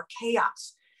mayhem and our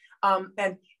chaos.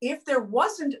 And if there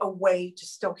wasn't a way to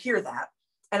still hear that,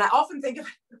 and I often think of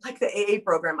like the AA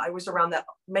program, I was around that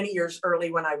many years early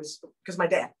because my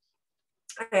dad.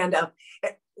 And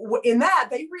in that,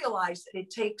 they realized that it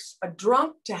takes a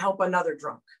drunk to help another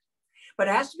drunk. But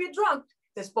it has to be a drunk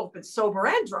that's both been sober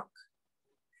and drunk.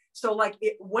 So like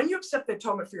when you accept the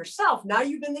atonement for yourself, now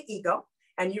you've been the ego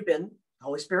and you've been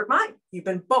Holy Spirit mind. You've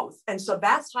been both. And so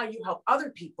that's how you help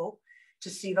other people to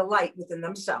see the light within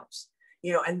themselves,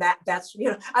 and that's,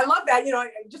 I love that,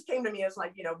 it just came to me as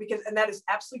like, and that is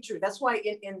absolutely true. That's why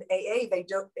in AA, they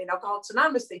don't, in Alcoholics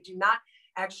Anonymous, they do not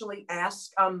actually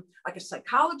ask like a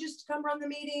psychologist to come run the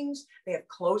meetings. They have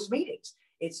closed meetings.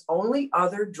 It's only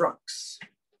other drunks,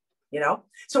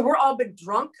 so we're all been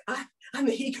drunk on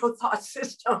the ego thought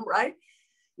system, right?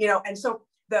 And so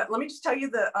let me just tell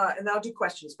you and then I'll do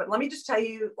questions, but let me just tell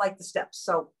you like the steps.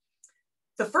 So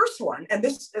the first one, and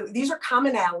these are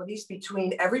commonalities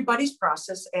between everybody's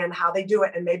process and how they do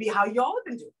it, and maybe how you all have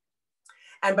been doing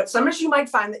it. But sometimes you might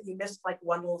find that you missed like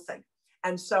one little thing.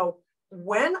 And so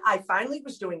when I finally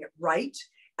was doing it right,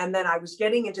 and then I was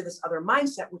getting into this other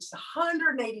mindset, which is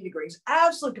 180 degrees,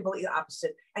 absolutely completely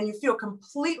opposite, and you feel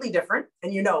completely different,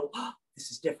 and oh, this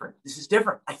is different. This is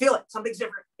different. I feel it. Something's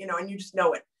different, and you just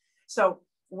know it. So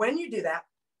when you do that,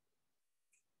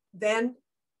 then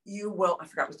you will, I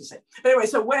forgot what I was going to say. But anyway,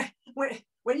 so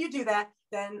when you do that,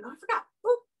 then, I forgot.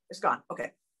 Ooh, it's gone.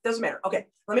 Okay. Doesn't matter. Okay.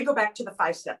 Let me go back to the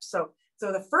 5 steps. So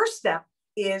the first step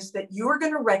is that you are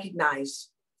going to recognize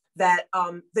that,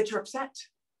 that you're upset.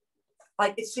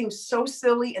 Like it seems so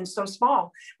silly and so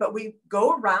small, but we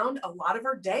go around a lot of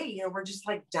our day, you know, we're just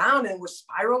like down and we're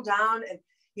spiral down and,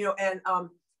 you know, and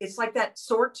it's like that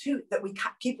sore tooth that we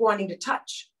keep wanting to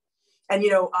touch. And, you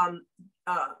know,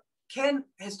 Ken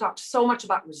has talked so much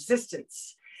about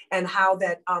resistance and how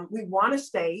that we want to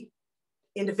stay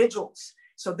individuals.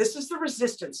 So this is the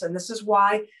resistance. And this is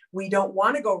why we don't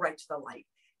want to go right to the light.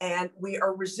 And we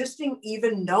are resisting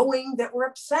even knowing that we're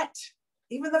upset,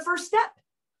 even the first step.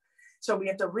 So we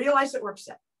have to realize that we're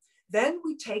upset. Then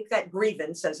we take that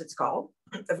grievance, as it's called,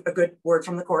 a good word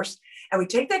from the Course, and we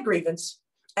take that grievance.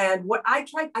 And what I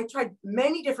tried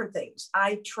many different things.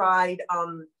 I tried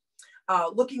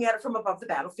looking at it from above the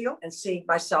battlefield and seeing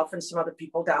myself and some other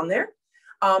people down there.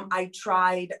 I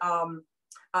tried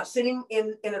sitting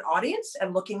in an audience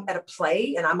and looking at a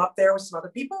play, and I'm up there with some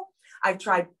other people. I've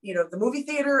tried, you know, the movie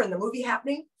theater and the movie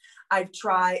happening. I've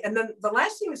tried, and then the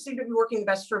last thing that seemed to be working the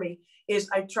best for me is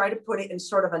I try to put it in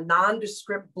sort of a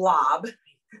nondescript blob.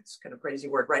 It's kind of a crazy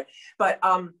word, right? But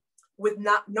with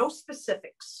no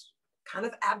specifics, kind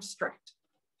of abstract.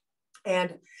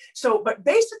 And so, but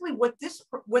basically what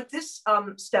this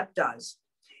step does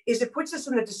is it puts us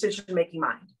in the decision-making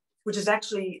mind, which is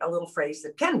actually a little phrase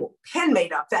that Ken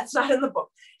made up. That's not in the book.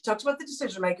 It talks about the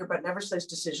decision maker, but never says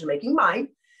decision-making mind.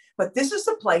 But this is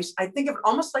the place, I think of it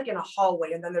almost like in a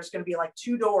hallway, and then there's going to be like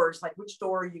two doors, like which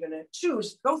door are you going to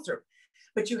choose to go through?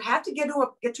 But you have to get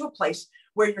to a place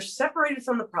where you're separated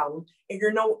from the problem and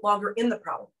you're no longer in the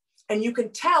problem. And you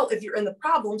can tell if you're in the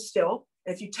problem still,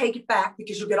 and if you take it back,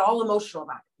 because you'll get all emotional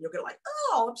about it. You'll get like,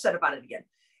 oh, all upset about it again.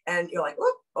 And you're like,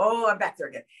 oh, I'm back there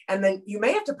again. And then you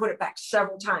may have to put it back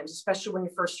several times, especially when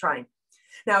you're first trying.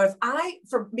 Now,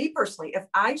 for me personally, if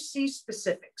I see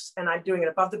specifics and I'm doing it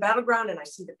above the battleground and I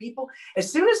see the people,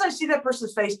 as soon as I see that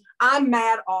person's face, I'm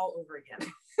mad all over again.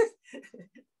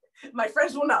 My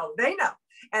friends will know, they know.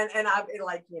 And I'm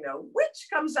like, you know, which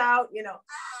comes out, you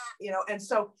know, and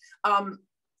so,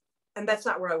 and that's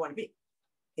not where I want to be,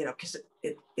 you know, because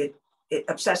it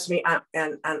upsets me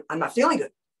and I'm not feeling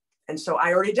good. And so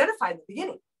I already identified in the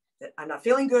beginning that I'm not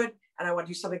feeling good and I want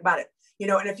to do something about it. You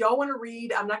know, and if y'all want to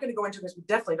read, I'm not going to go into this, we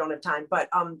definitely don't have time, but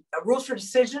rules for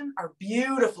decision are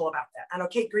beautiful about that. I know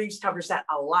Kate Greaves covers that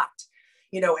a lot,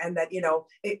 you know, and that, you know,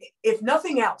 if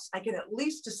nothing else, I can at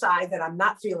least decide that I'm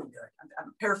not feeling good.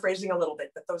 I'm paraphrasing a little bit,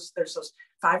 but there's those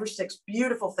 5 or 6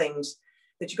 beautiful things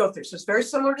that you go through. So it's very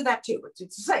similar to that too.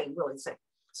 It's the same, really the same.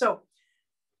 So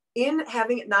in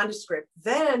having it nondescript,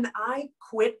 then I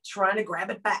quit trying to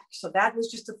grab it back. So that was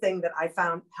just a thing that I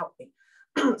found helped me.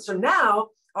 So now,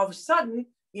 all of a sudden,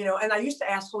 you know, and I used to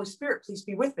ask Holy Spirit, please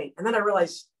be with me. And then I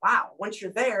realized, wow, once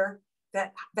you're there,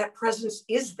 that presence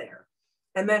is there.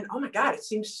 And then, oh my God, it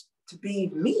seems to be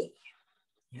me.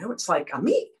 You know, it's like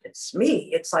it's me.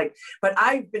 It's like, but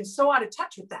I've been so out of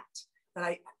touch with that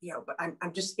but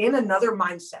I'm just in another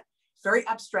mindset, very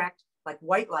abstract, like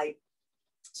white light.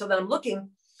 So then I'm looking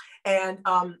and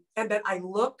then I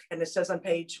look and it says on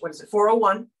page,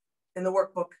 401 in the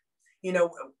workbook, you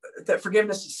know, that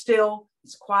forgiveness is still,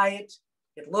 it's quiet,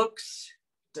 it looks,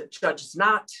 it judges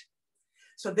not.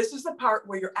 So this is the part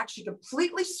where you're actually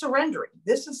completely surrendering.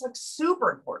 This is like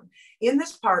super important. In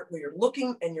this part where you're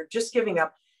looking and you're just giving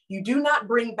up, you do not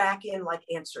bring back in like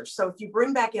answers. So if you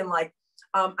bring back in like,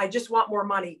 I just want more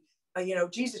money, you know,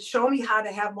 Jesus, show me how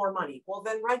to have more money. Well,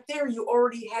 then right there, you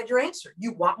already had your answer.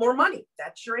 You want more money.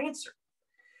 That's your answer.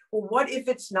 Well, what if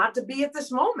it's not to be at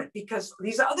this moment? Because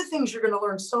these other things you're going to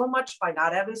learn so much by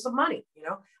not having some money. You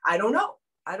know, I don't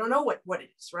know what it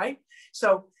is, right?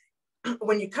 So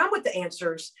when you come with the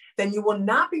answers, then you will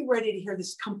not be ready to hear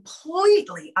this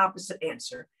completely opposite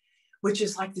answer, which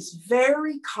is like this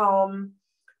very calm.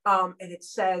 And it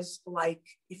says, like,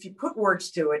 if you put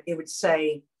words to it, it would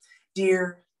say,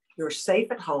 dear, you're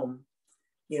safe at home.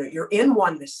 You know, you're in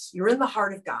oneness. You're in the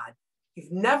heart of God.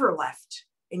 You've never left.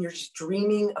 And you're just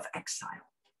dreaming of exile.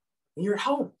 And you're at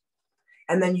home.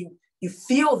 And then you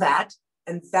feel that.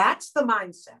 And that's the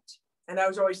mindset. And I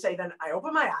was always say, then I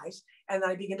open my eyes and then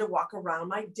I begin to walk around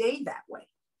my day that way.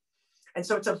 And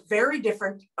so it's a very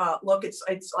different look.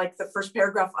 It's like the first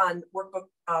paragraph on workbook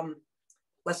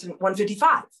lesson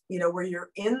 155, you know, where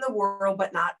you're in the world,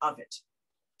 but not of it.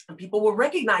 And people will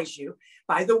recognize you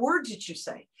by the words that you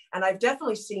say. And I've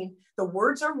definitely seen the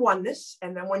words are oneness.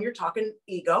 And then when you're talking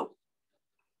ego,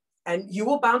 and you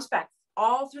will bounce back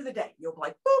all through the day. You'll be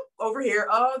like, boop, over here.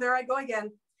 Oh, there I go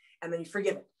again. And then you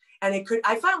forgive it. And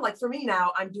I found like for me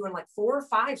now, I'm doing like 4 or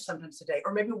 5 sometimes a day,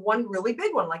 or maybe one really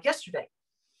big one like yesterday.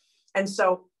 And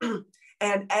so,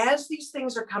 and as these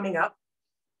things are coming up,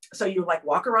 so you like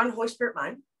walk around the Holy Spirit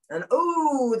mind and,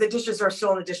 oh, the dishes are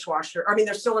still in the dishwasher. I mean,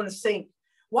 they're still in the sink.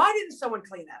 Why didn't someone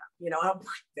clean that up? You know, oh,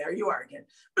 there you are again,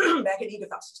 back in ego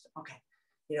thought system. Okay.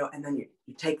 You know, and then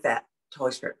you take that to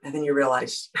Holy Spirit, and then you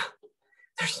realize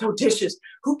there's no dishes.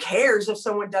 Who cares if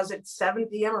someone does it 7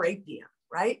 p.m. or 8 p.m.,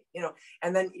 right? You know,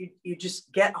 and then you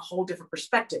just get a whole different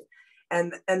perspective.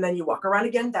 And then you walk around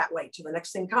again that way till the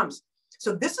next thing comes.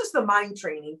 So this is the mind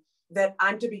training that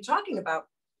I'm to be talking about.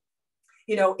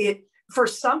 You know, for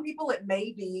some people, it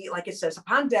may be, like it says,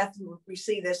 upon death, we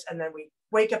see this, and then we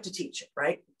wake up to teach it,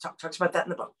 right? Talks about that in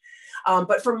the book.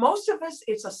 But for most of us,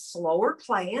 it's a slower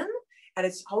plan, and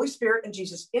it's Holy Spirit and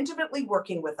Jesus intimately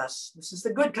working with us. This is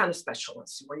the good kind of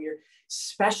specialists, where you're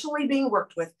specially being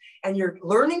worked with, and you're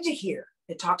learning to hear.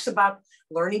 It talks about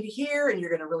learning to hear, and you're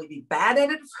going to really be bad at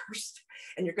it first,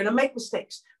 and you're going to make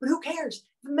mistakes. But who cares?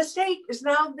 The mistake is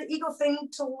now the ego thing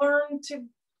to learn to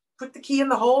put the key in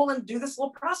the hole and do this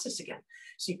little process again.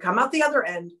 So you come out the other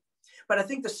end. But I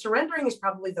think the surrendering is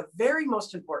probably the very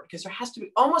most important, because there has to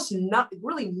be almost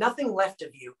really nothing left of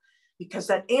you, because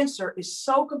that answer is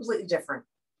so completely different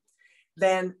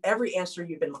than every answer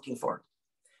you've been looking for.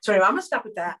 So anyway, I'm going to stop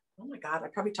with that. Oh my God, I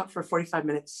probably talked for 45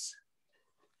 minutes.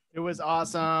 It was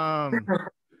awesome.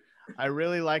 I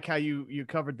really like how you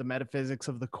covered the metaphysics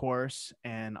of the course,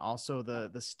 and also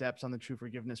the steps on the true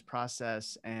forgiveness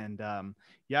process. And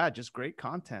yeah, just great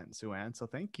content, Sue Ann. So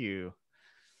thank you.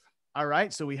 All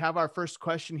right. So we have our first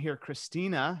question here.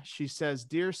 Christina, she says,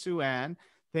 "Dear Sue Ann,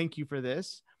 thank you for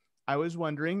this. I was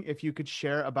wondering if you could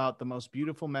share about the most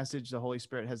beautiful message the Holy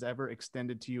Spirit has ever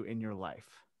extended to you in your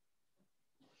life."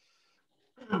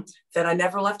 That I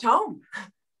never left home.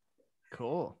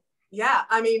 Cool. Yeah,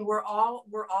 I mean, we're all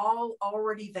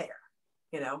already there,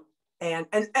 you know, and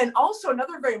also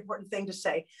another very important thing to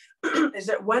say is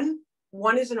that when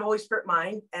one is in a Holy Spirit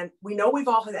mind, and we know we've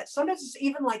all had that. Sometimes it's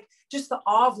even like just the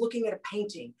awe of looking at a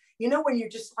painting, you know, when you're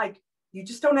just like, you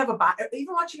just don't have a body,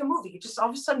 even watching a movie, you just all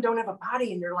of a sudden don't have a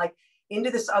body, and you're like into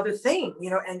this other thing, you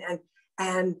know,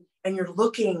 and you're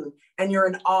looking, and you're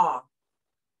in awe,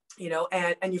 you know,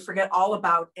 and you forget all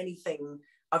about anything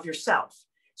of yourself.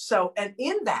 So, and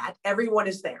in that, everyone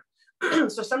is there.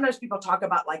 So sometimes people talk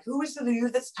about like, who is the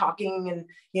you that's talking? And,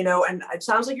 you know, and it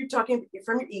sounds like you're talking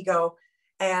from your ego.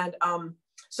 And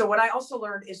so what I also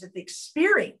learned is that the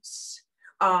experience,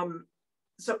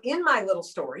 so in my little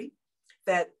story,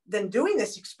 that then doing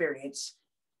this experience,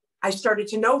 I started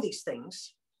to know these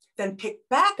things, then pick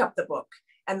back up the book,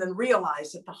 and then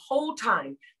realize that the whole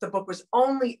time the book was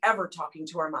only ever talking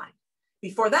to our mind.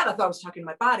 Before that, I thought I was talking to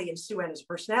my body and Sue Ann as a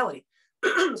personality.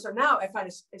 So now I find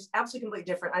it's absolutely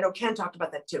completely different. I know Ken talked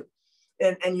about that too.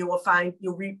 And you will find,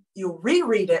 you'll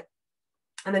reread it,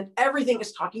 and then everything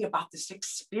is talking about this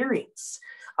experience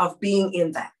of being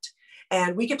in that.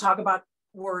 And we could talk about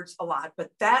words a lot, but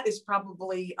that is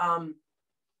probably,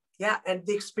 yeah, and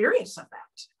the experience of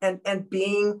that, and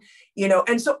being, you know,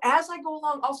 and so as I go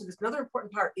along, also, there's another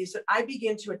important part is that I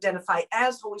begin to identify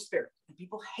as Holy Spirit. And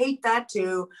people hate that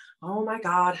too. Oh my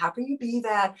God, how can you be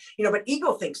that? You know, but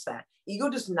ego thinks that.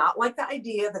 Ego does not like the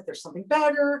idea that there's something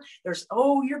better. There's,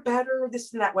 oh, you're better,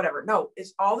 this and that, whatever. No,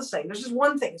 it's all the same. There's just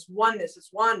one thing. It's oneness. It's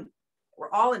one.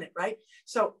 We're all in it, right?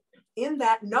 So in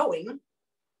that knowing,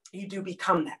 you do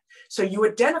become that. So you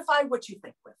identify what you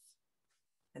think with.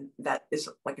 And that is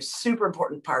like a super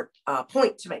important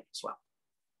point to make as well.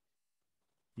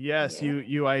 Yes, yeah.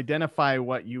 You identify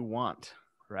what you want,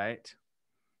 right?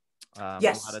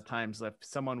 Yes. A lot of times, if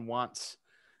someone wants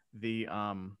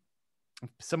if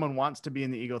someone wants to be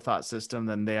in the ego thought system,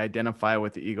 then they identify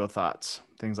with the ego thoughts,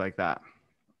 things like that.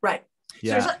 Right.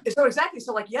 Yeah. So exactly.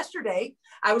 So like yesterday,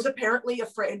 I was apparently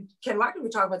afraid. Ken Wagner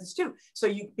would talk about this too. So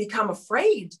you become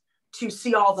afraid to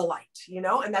see all the light, you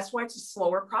know, and that's why it's a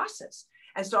slower process.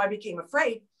 And so I became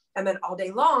afraid. And then all day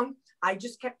long, I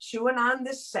just kept chewing on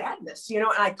this sadness, you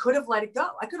know, and I could have let it go.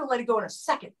 I could have let it go in a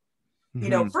second. You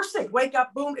know, first thing, wake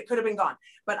up, boom, it could have been gone.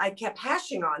 But I kept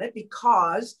hashing on it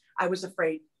because I was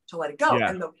afraid to let it go. Yeah.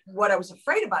 And what I was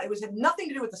afraid about, it had nothing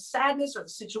to do with the sadness or the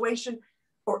situation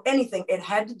or anything. It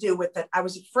had to do with that I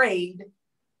was afraid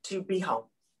to be home.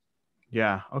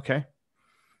 Yeah. Okay.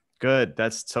 Good.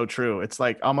 That's so true. It's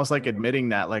like almost like admitting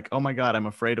that, like, oh my God, I'm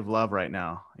afraid of love right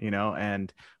now, you know,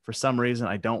 and for some reason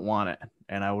I don't want it.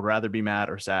 And I would rather be mad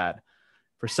or sad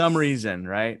for some reason.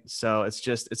 Right. So it's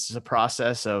just a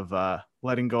process of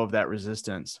letting go of that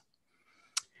resistance.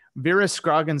 Vera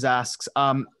Scroggins asks,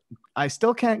 I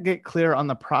still can't get clear on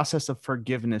the process of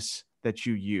forgiveness that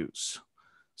you use.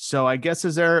 So I guess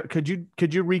could you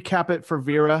recap it for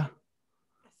Vera?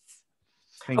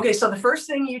 Okay, so the first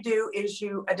thing you do is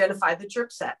you identify that you're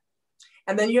upset,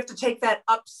 and then you have to take that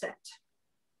upset,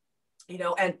 you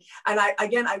know, and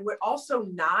I would also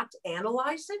not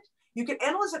analyze it. You can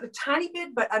analyze it a tiny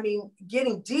bit, but I mean,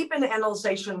 getting deep into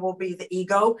analyzation will be the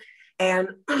ego. And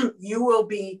you will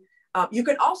be, you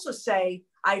can also say,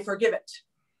 I forgive it,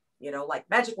 like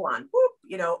magic wand,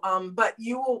 whoop, but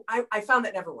you will, I found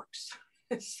that never works.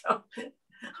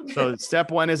 So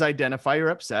step one is identify you're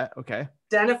upset. Okay.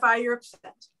 Identify you're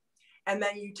upset. And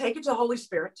then you take it to the Holy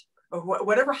Spirit, or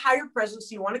whatever higher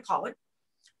presence you want to call it.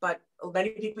 But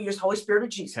many people use Holy Spirit or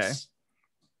Jesus. Okay.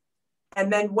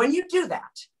 And then when you do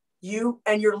that, you're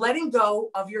letting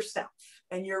go of yourself,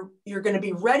 and you're going to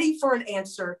be ready for an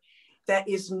answer that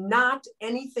is not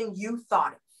anything you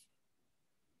thought of.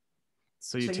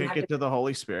 So you take it to the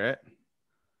Holy Spirit.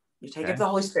 You take it to the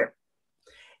Holy Spirit.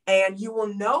 And you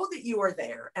will know that you are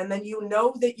there. And then you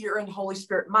know that you're in Holy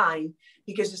Spirit mind,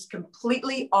 because it's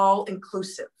completely all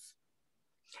inclusive.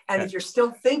 And if you're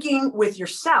still thinking with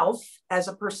yourself as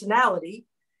a personality,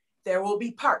 there will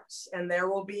be parts, and there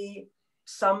will be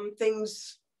some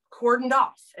things cordoned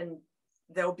off, and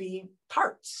there'll be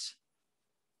parts.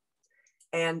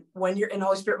 And when you're in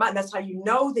Holy Spirit mind, that's how you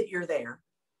know that you're there.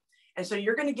 And so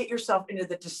you're going to get yourself into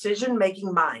the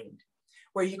decision-making mind,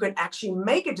 where you can actually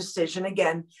make a decision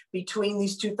again between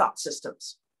these two thought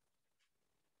systems.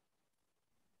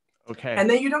 Okay. And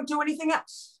then you don't do anything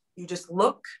else. You just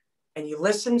look and you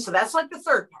listen. So that's like the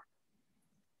third part.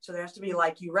 So there has to be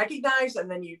like, you recognize,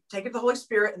 and then you take it to the Holy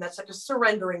Spirit, and that's like a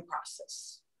surrendering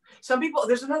process. Some people,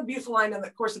 there's another beautiful line in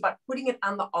the course about putting it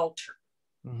on the altar.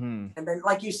 Mm-hmm. And then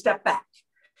like you step back.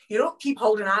 You don't keep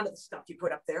holding on to the stuff you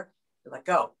put up there. You let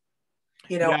go.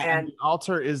 And the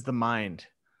altar is the mind.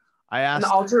 And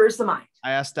the altar is the mind.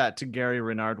 I asked that to Gary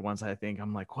Renard once, I think.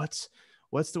 I'm like, what's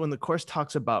when the Course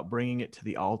talks about bringing it to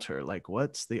the altar, like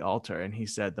what's the altar? And he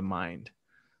said the mind.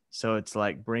 So it's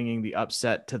like bringing the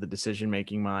upset to the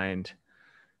decision-making mind,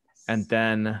 and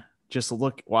then just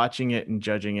watching it and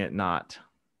judging it not.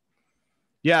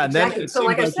 Yeah. Exactly. And then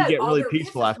like I said, you get really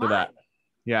peaceful after that.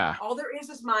 Yeah. All there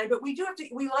is mind, but we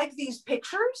like these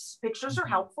pictures. Pictures are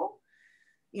helpful,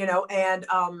 and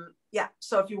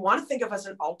so if you want to think of as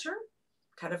an altar,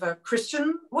 kind of a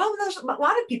Christian, well, there's a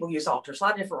lot of people use altars, a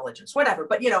lot of different religions, whatever,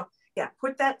 but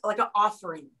put that like an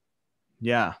offering.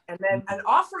 Yeah. And then an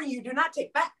offering you do not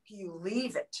take back, you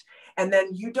leave it. And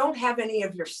then you don't have any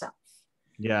of yourself.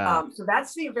 Yeah. So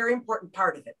that's the very important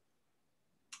part of it.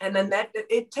 And then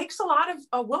it takes a lot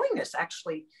of willingness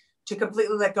actually to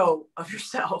completely let go of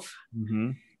yourself.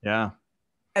 Mm-hmm. Yeah.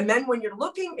 And then when you're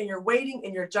looking and you're waiting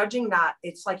and you're judging not,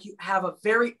 it's like you have a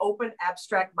very open,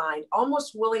 abstract mind,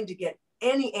 almost willing to get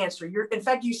any answer. In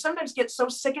fact, you sometimes get so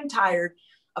sick and tired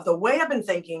of the way I've been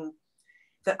thinking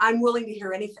that I'm willing to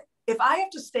hear anything. If I have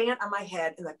to stand on my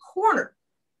head in the corner,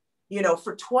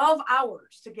 for 12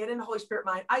 hours to get in the Holy Spirit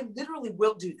mind, I literally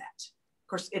will do that. Of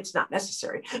course, it's not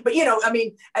necessary, but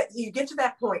you get to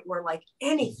that point where like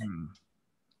anything,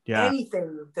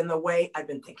 anything than the way I've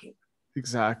been thinking.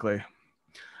 Exactly.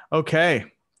 Okay.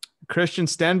 Christian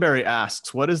Stanberry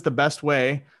asks, what is the best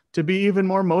way to be even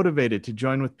more motivated to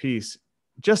join with peace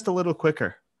just a little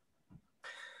quicker?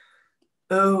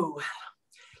 Oh,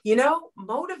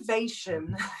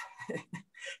 motivation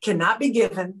cannot be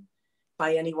given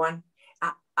by anyone.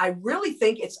 I really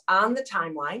think it's on the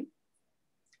timeline.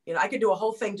 I could do a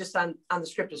whole thing just on the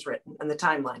script is written and the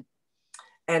timeline.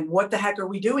 And what the heck are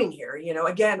we doing here?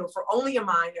 Again, if we're only a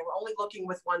mind and we're only looking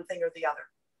with one thing or the other,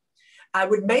 I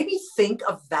would maybe think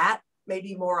of that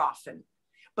maybe more often.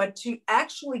 But to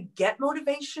actually get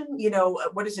motivation,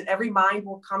 what is it? Every mind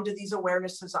will come to these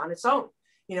awarenesses on its own,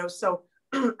 so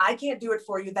I can't do it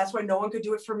for you. That's why no one could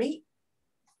do it for me,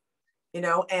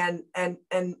 and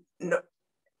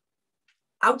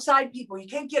outside people, you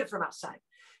can't get it from outside.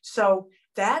 So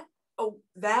that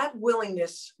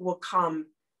willingness will come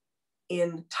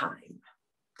in time.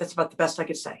 That's about the best I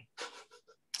could say.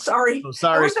 Sorry. Oh,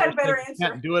 sorry. I wish I had a better answer.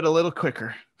 Can't do it a little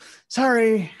quicker.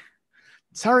 Sorry,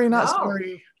 not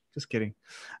sorry. Just kidding.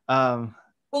 Well,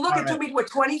 look, it took me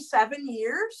 27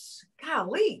 years.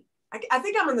 Golly, I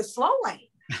think I'm in the slow lane.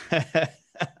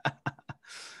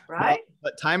 Right?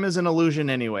 But time is an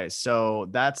illusion anyway. So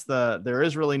there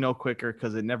is really no quicker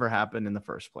because it never happened in the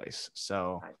first place.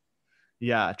 So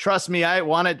yeah, trust me. I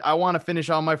want to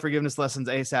finish all my forgiveness lessons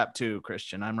ASAP too,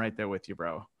 Christian. I'm right there with you,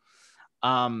 bro.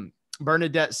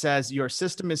 Bernadette says your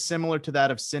system is similar to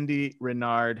that of Cindy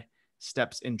Renard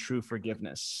steps in true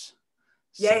forgiveness.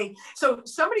 Yay. So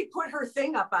somebody put her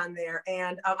thing up on there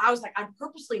and I was like, I'm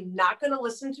purposely not going to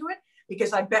listen to it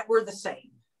because I bet we're the same.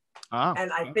 Oh,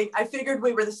 and I figured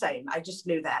we were the same. I just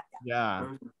knew that. Yeah.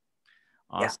 Mm-hmm.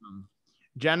 Awesome.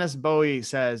 Yeah. Janice Bowie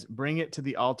says, bring it to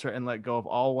the altar and let go of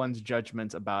all one's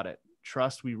judgments about it.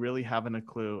 Trust we really haven't a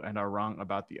clue and are wrong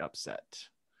about the upset.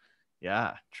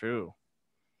 Yeah, true.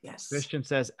 Yes. Christian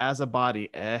says, as a body,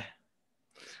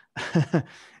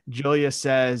 Julia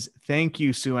says, thank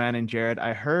you, Sue Ann and Jared.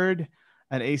 I heard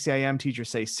an ACIM teacher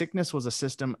say sickness was a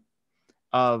system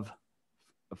of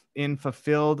in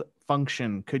fulfilled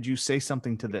function. Could you say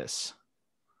something to this?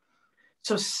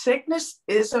 So sickness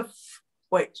is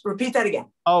wait, repeat that again.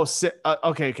 Oh,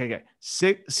 okay.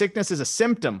 Sickness is a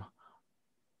symptom.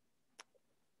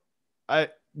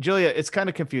 Julia, it's kind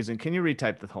of confusing. Can you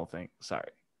retype the whole thing? Sorry.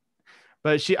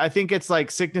 But I think it's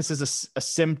like sickness is a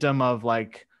symptom of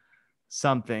like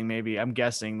something, maybe. I'm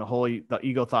guessing the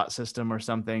ego thought system or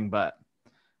something, but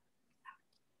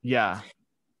yeah.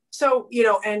 So,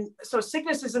 and so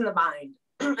sickness is in the mind.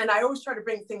 And I always try to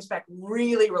bring things back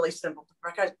really, really simple.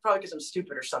 Probably because I'm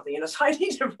stupid or something, so I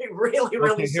need to be really,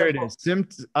 really simple. Here it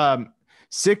is.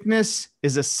 Sickness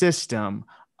is a system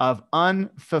of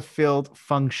unfulfilled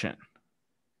function.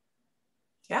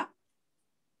 Yeah,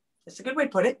 that's a good way to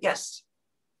put it. Yes.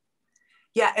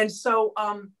 Yeah, and so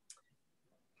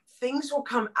things will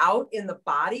come out in the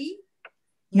body,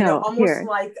 almost here.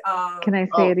 Like. Can I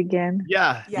say it again?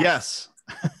 Yeah. Yes.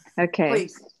 Okay.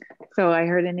 Please. So I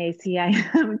heard an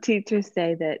ACIM teacher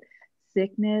say that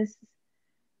sickness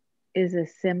is a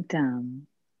symptom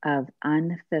of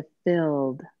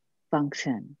unfulfilled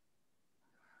function.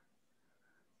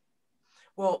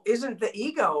 Well, isn't the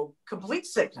ego complete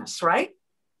sickness, right?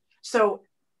 So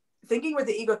thinking with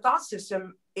the ego thought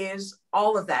system is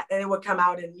all of that. And it would come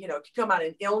out in, it could come out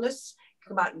in illness, it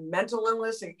could come out in mental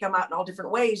illness, it could come out in all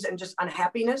different ways, and just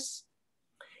unhappiness,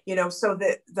 so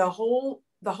that the whole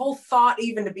thought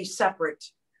even to be separate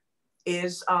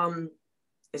is a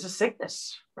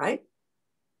sickness, right?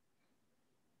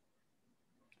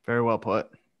 Very well put.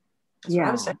 That's what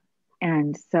I was saying.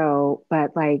 And so,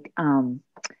 but like,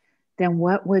 then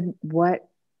what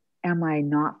am I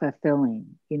not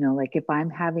fulfilling? Like if I'm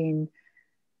having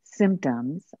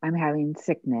symptoms, I'm having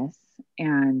sickness.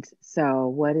 And so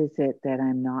what is it that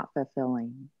I'm not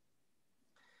fulfilling?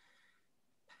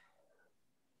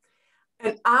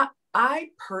 And I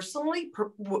personally,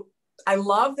 I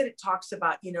love that it talks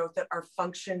about, that our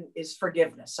function is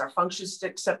forgiveness. Our function is to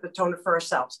accept the atonement for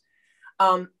ourselves.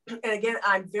 And again,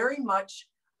 I'm very much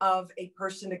of a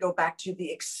person to go back to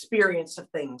the experience of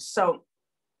things. So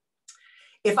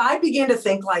if I begin to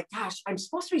think like, gosh, I'm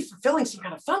supposed to be fulfilling some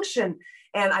kind of function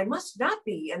and I must not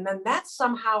be, and then that's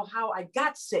somehow how I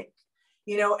got sick,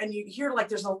 and you hear like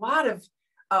there's a lot of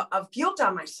guilt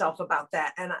on myself about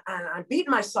that. And I'm beating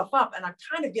myself up, and I'm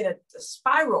kind of getting a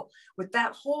spiral with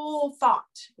that whole thought,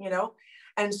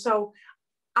 And so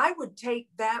I would take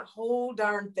that whole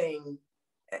darn thing,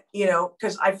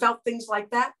 because I felt things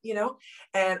like that,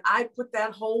 and I put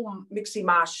that whole mixy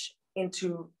mosh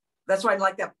into, that's why I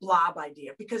like that blob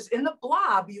idea, because in the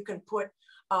blob, you can put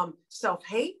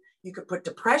self-hate, you could put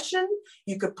depression,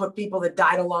 you could put people that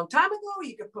died a long time ago,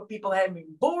 you could put people that haven't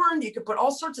been born, you could put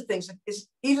all sorts of things.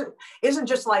 It isn't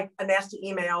just like a nasty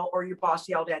email or your boss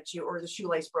yelled at you or the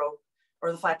shoelace broke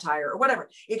or the flat tire or whatever.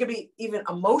 It could be even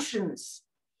emotions.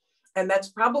 And that's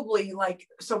probably like,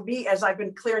 so me, as I've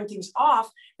been clearing things off,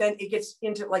 then it gets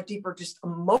into like deeper just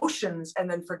emotions, and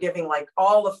then forgiving like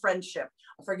all the friendship,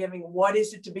 forgiving what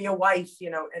is it to be a wife,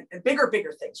 and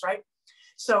bigger things, right?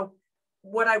 So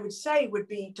what I would say would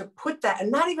be to put that and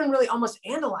not even really almost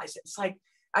analyze it. It's like,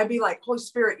 I'd be like, Holy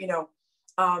Spirit,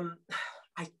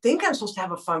 I think I'm supposed to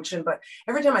have a function, but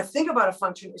every time I think about a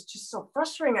function, it's just so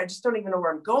frustrating. I just don't even know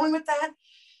where I'm going with that.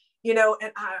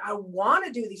 And I want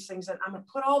to do these things, and I'm going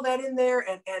to put all that in there.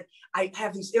 And I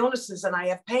have these illnesses and I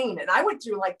have pain. And I went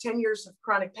through like 10 years of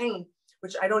chronic pain,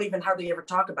 which I don't even hardly ever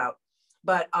talk about.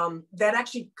 But that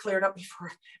actually cleared up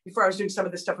before I was doing some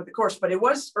of this stuff with the course, but it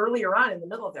was earlier on in the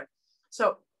middle of there.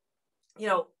 So,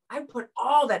 I put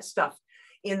all that stuff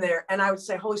in there, and I would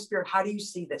say, Holy Spirit, how do you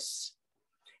see this?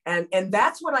 And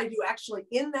that's what I do actually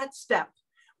in that step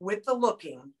with the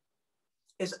looking,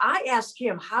 is I ask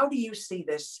him, how do you see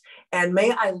this? And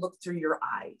may I look through your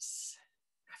eyes?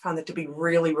 I found that to be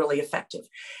really, really effective.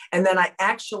 And then I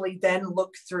actually then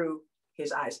look through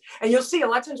his eyes. And you'll see a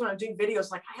lot of times when I'm doing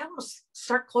videos, like I almost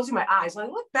start closing my eyes. And I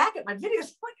look back at my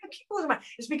videos, like I keep closing my eyes.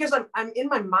 It's because I'm in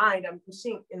my mind, I'm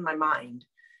seeing in my mind,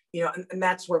 and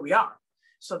that's where we are.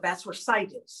 So that's where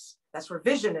sight is. That's where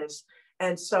vision is.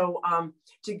 And so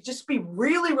to just be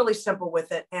really, really simple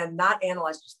with it and not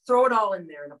analyze, just throw it all in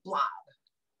there in a blob.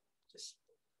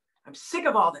 I'm sick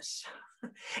of all this.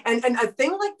 and a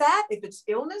thing like that, if it's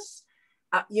illness,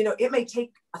 it may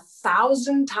take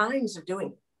 1,000 times of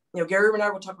doing it. Gary and I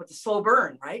will talk about the slow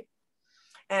burn, right?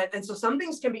 And so some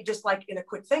things can be just like in a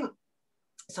quick thing.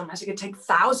 Sometimes it can take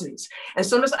thousands. And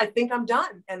sometimes I think I'm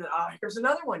done. And here's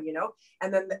another one,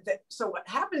 and then, so what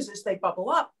happens is they bubble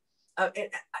up.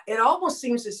 It almost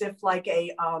seems as if like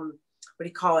a, what do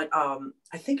you call it?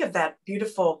 I think of that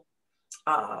beautiful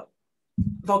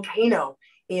volcano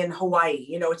in Hawaii.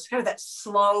 It's kind of that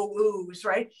slow ooze,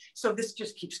 right? So this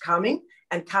just keeps coming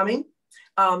and coming.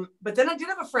 But then I did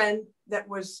have a friend that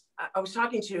I was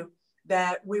talking to,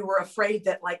 that we were afraid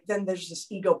that then there's this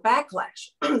ego backlash.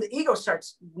 The ego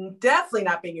starts definitely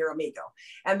not being your amigo.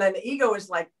 And then the ego is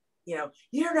like,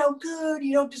 you're no good.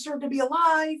 You don't deserve to be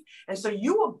alive. And so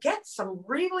you will get some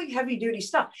really heavy duty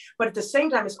stuff. But at the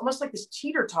same time, it's almost like this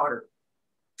teeter totter.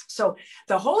 So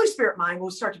the Holy Spirit mind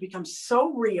will start to become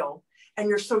so real, and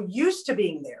you're so used to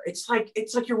being there. It's like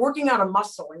you're working on a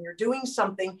muscle, and you're doing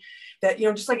something that,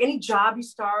 just like any job you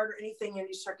start or anything, and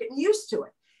you start getting used to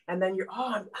it. And then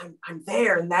I'm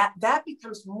there. And that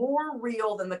becomes more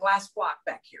real than the glass block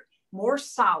back here, more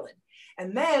solid.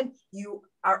 And then you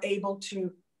are able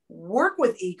to work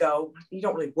with ego. You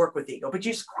don't really work with ego, but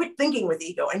you just quit thinking with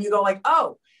ego. And you go like,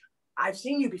 oh, I've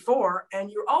seen you before. And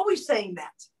you're always saying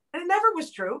that. And it never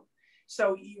was true.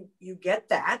 So you get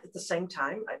that at the same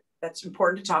time. That's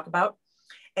important to talk about.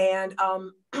 And,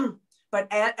 but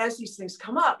as these things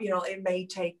come up, it may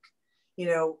take,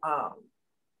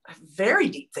 very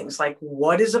deep things like,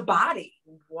 what is a body?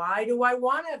 Why do I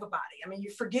want to have a body? I mean,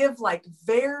 you forgive like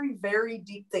very, very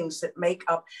deep things that make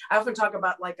up. I often talk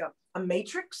about like a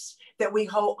matrix that we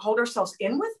hold ourselves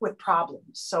in with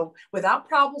problems. So without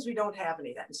problems, we don't have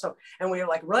any of that. And we have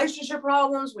like relationship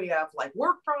problems. We have like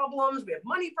work problems. We have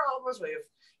money problems. We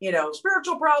have,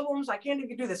 spiritual problems. I can't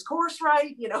even do this course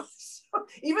right. So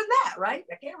even that, right?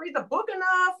 I can't read the book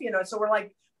enough, so we're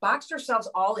like boxed ourselves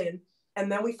all in. And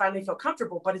then we finally feel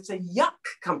comfortable, but it's a yuck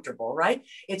comfortable, right?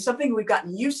 It's something we've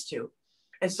gotten used to.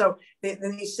 And so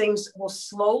then these things will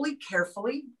slowly,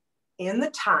 carefully in the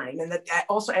time. And that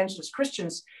also answers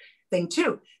Christian's thing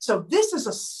too. So this is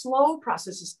a slow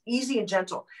process. It's easy and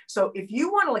gentle. So if you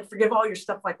want to like forgive all your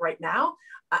stuff, like right now,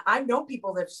 I know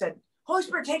people that have said, Holy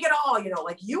Spirit, take it all,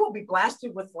 like you will be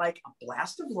blasted with like a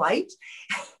blast of light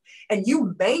and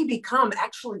you may become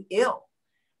actually ill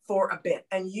for a bit,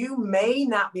 and you may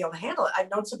not be able to handle it.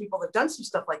 I've known some people that have done some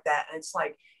stuff like that, and it's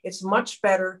like, it's much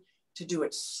better to do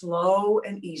it slow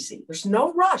and easy. There's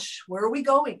no rush. Where are we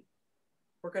going?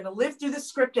 We're going to live through this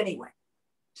script anyway,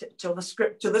 till this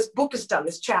book is done,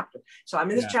 this chapter. So I'm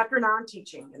in this chapter now, I'm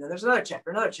teaching, and then there's another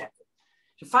chapter,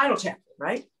 the final chapter,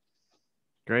 right?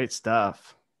 Great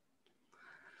stuff.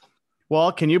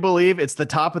 Well, can you believe it's the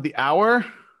top of the hour?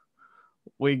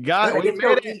 We made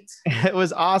it. It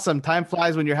was awesome. Time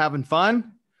flies when you're having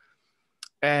fun.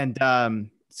 And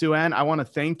Sue Ann, I want to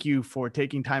thank you for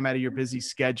taking time out of your busy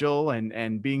schedule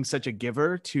and being such a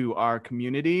giver to our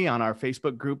community on our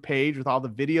Facebook group page with all the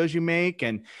videos you make,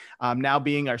 and now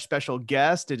being our special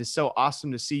guest. It is so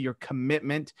awesome to see your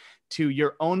commitment to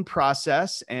your own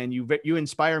process, and you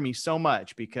inspire me so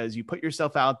much because you put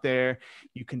yourself out there,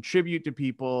 you contribute to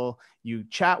people, you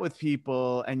chat with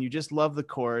people, and you just love the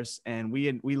course. And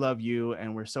we love you,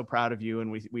 and we're so proud of you,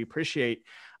 and we appreciate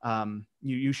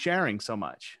you sharing so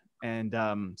much. And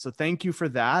so thank you for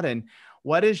that. And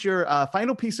what is your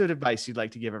final piece of advice you'd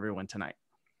like to give everyone tonight?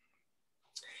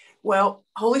 Well,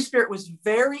 Holy Spirit was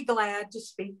very glad to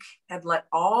speak and let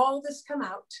all this come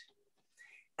out.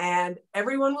 And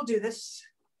everyone will do this.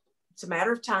 It's a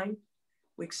matter of time.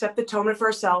 We accept the atonement for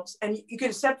ourselves, and you can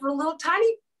accept for a little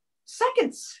tiny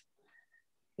seconds,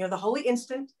 the holy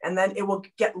instant, and then it will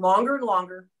get longer and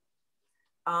longer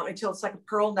until it's like a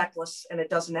pearl necklace and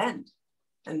it doesn't end.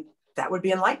 And that would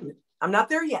be enlightenment. I'm not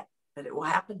there yet, but it will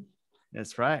happen.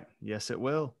 That's right. Yes, it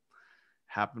will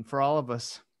happen for all of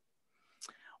us.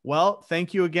 Well,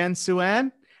 thank you again, Sue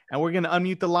Ann. And we're going to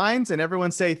unmute the lines and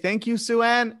everyone say thank you, Sue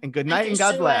Ann, and good night and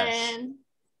God bless.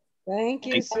 Thank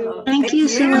you, Sue. Thank you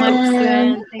so much.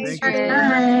 Thank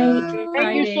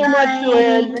Thank you so much, Sue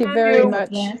Ann. Thank you very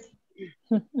much.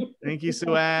 Thank you,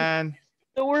 Sue Ann.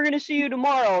 So we're going to see you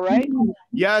tomorrow, right?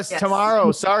 Yes,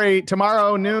 tomorrow. Sorry,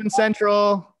 tomorrow, noon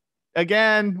Central.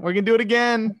 Again, we're going to do it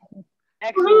again.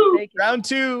 Excellent. Thank you. Round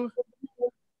 2.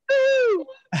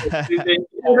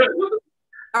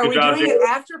 Are we doing an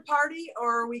after party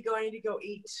or are we going to go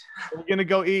eat? We're going to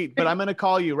go eat, but I'm going to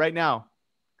call you right now.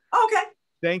 Okay.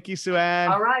 Thank you, Sue Ann.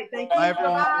 All right. Thank you. Bye,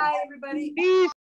 everyone. Bye, everybody. Peace.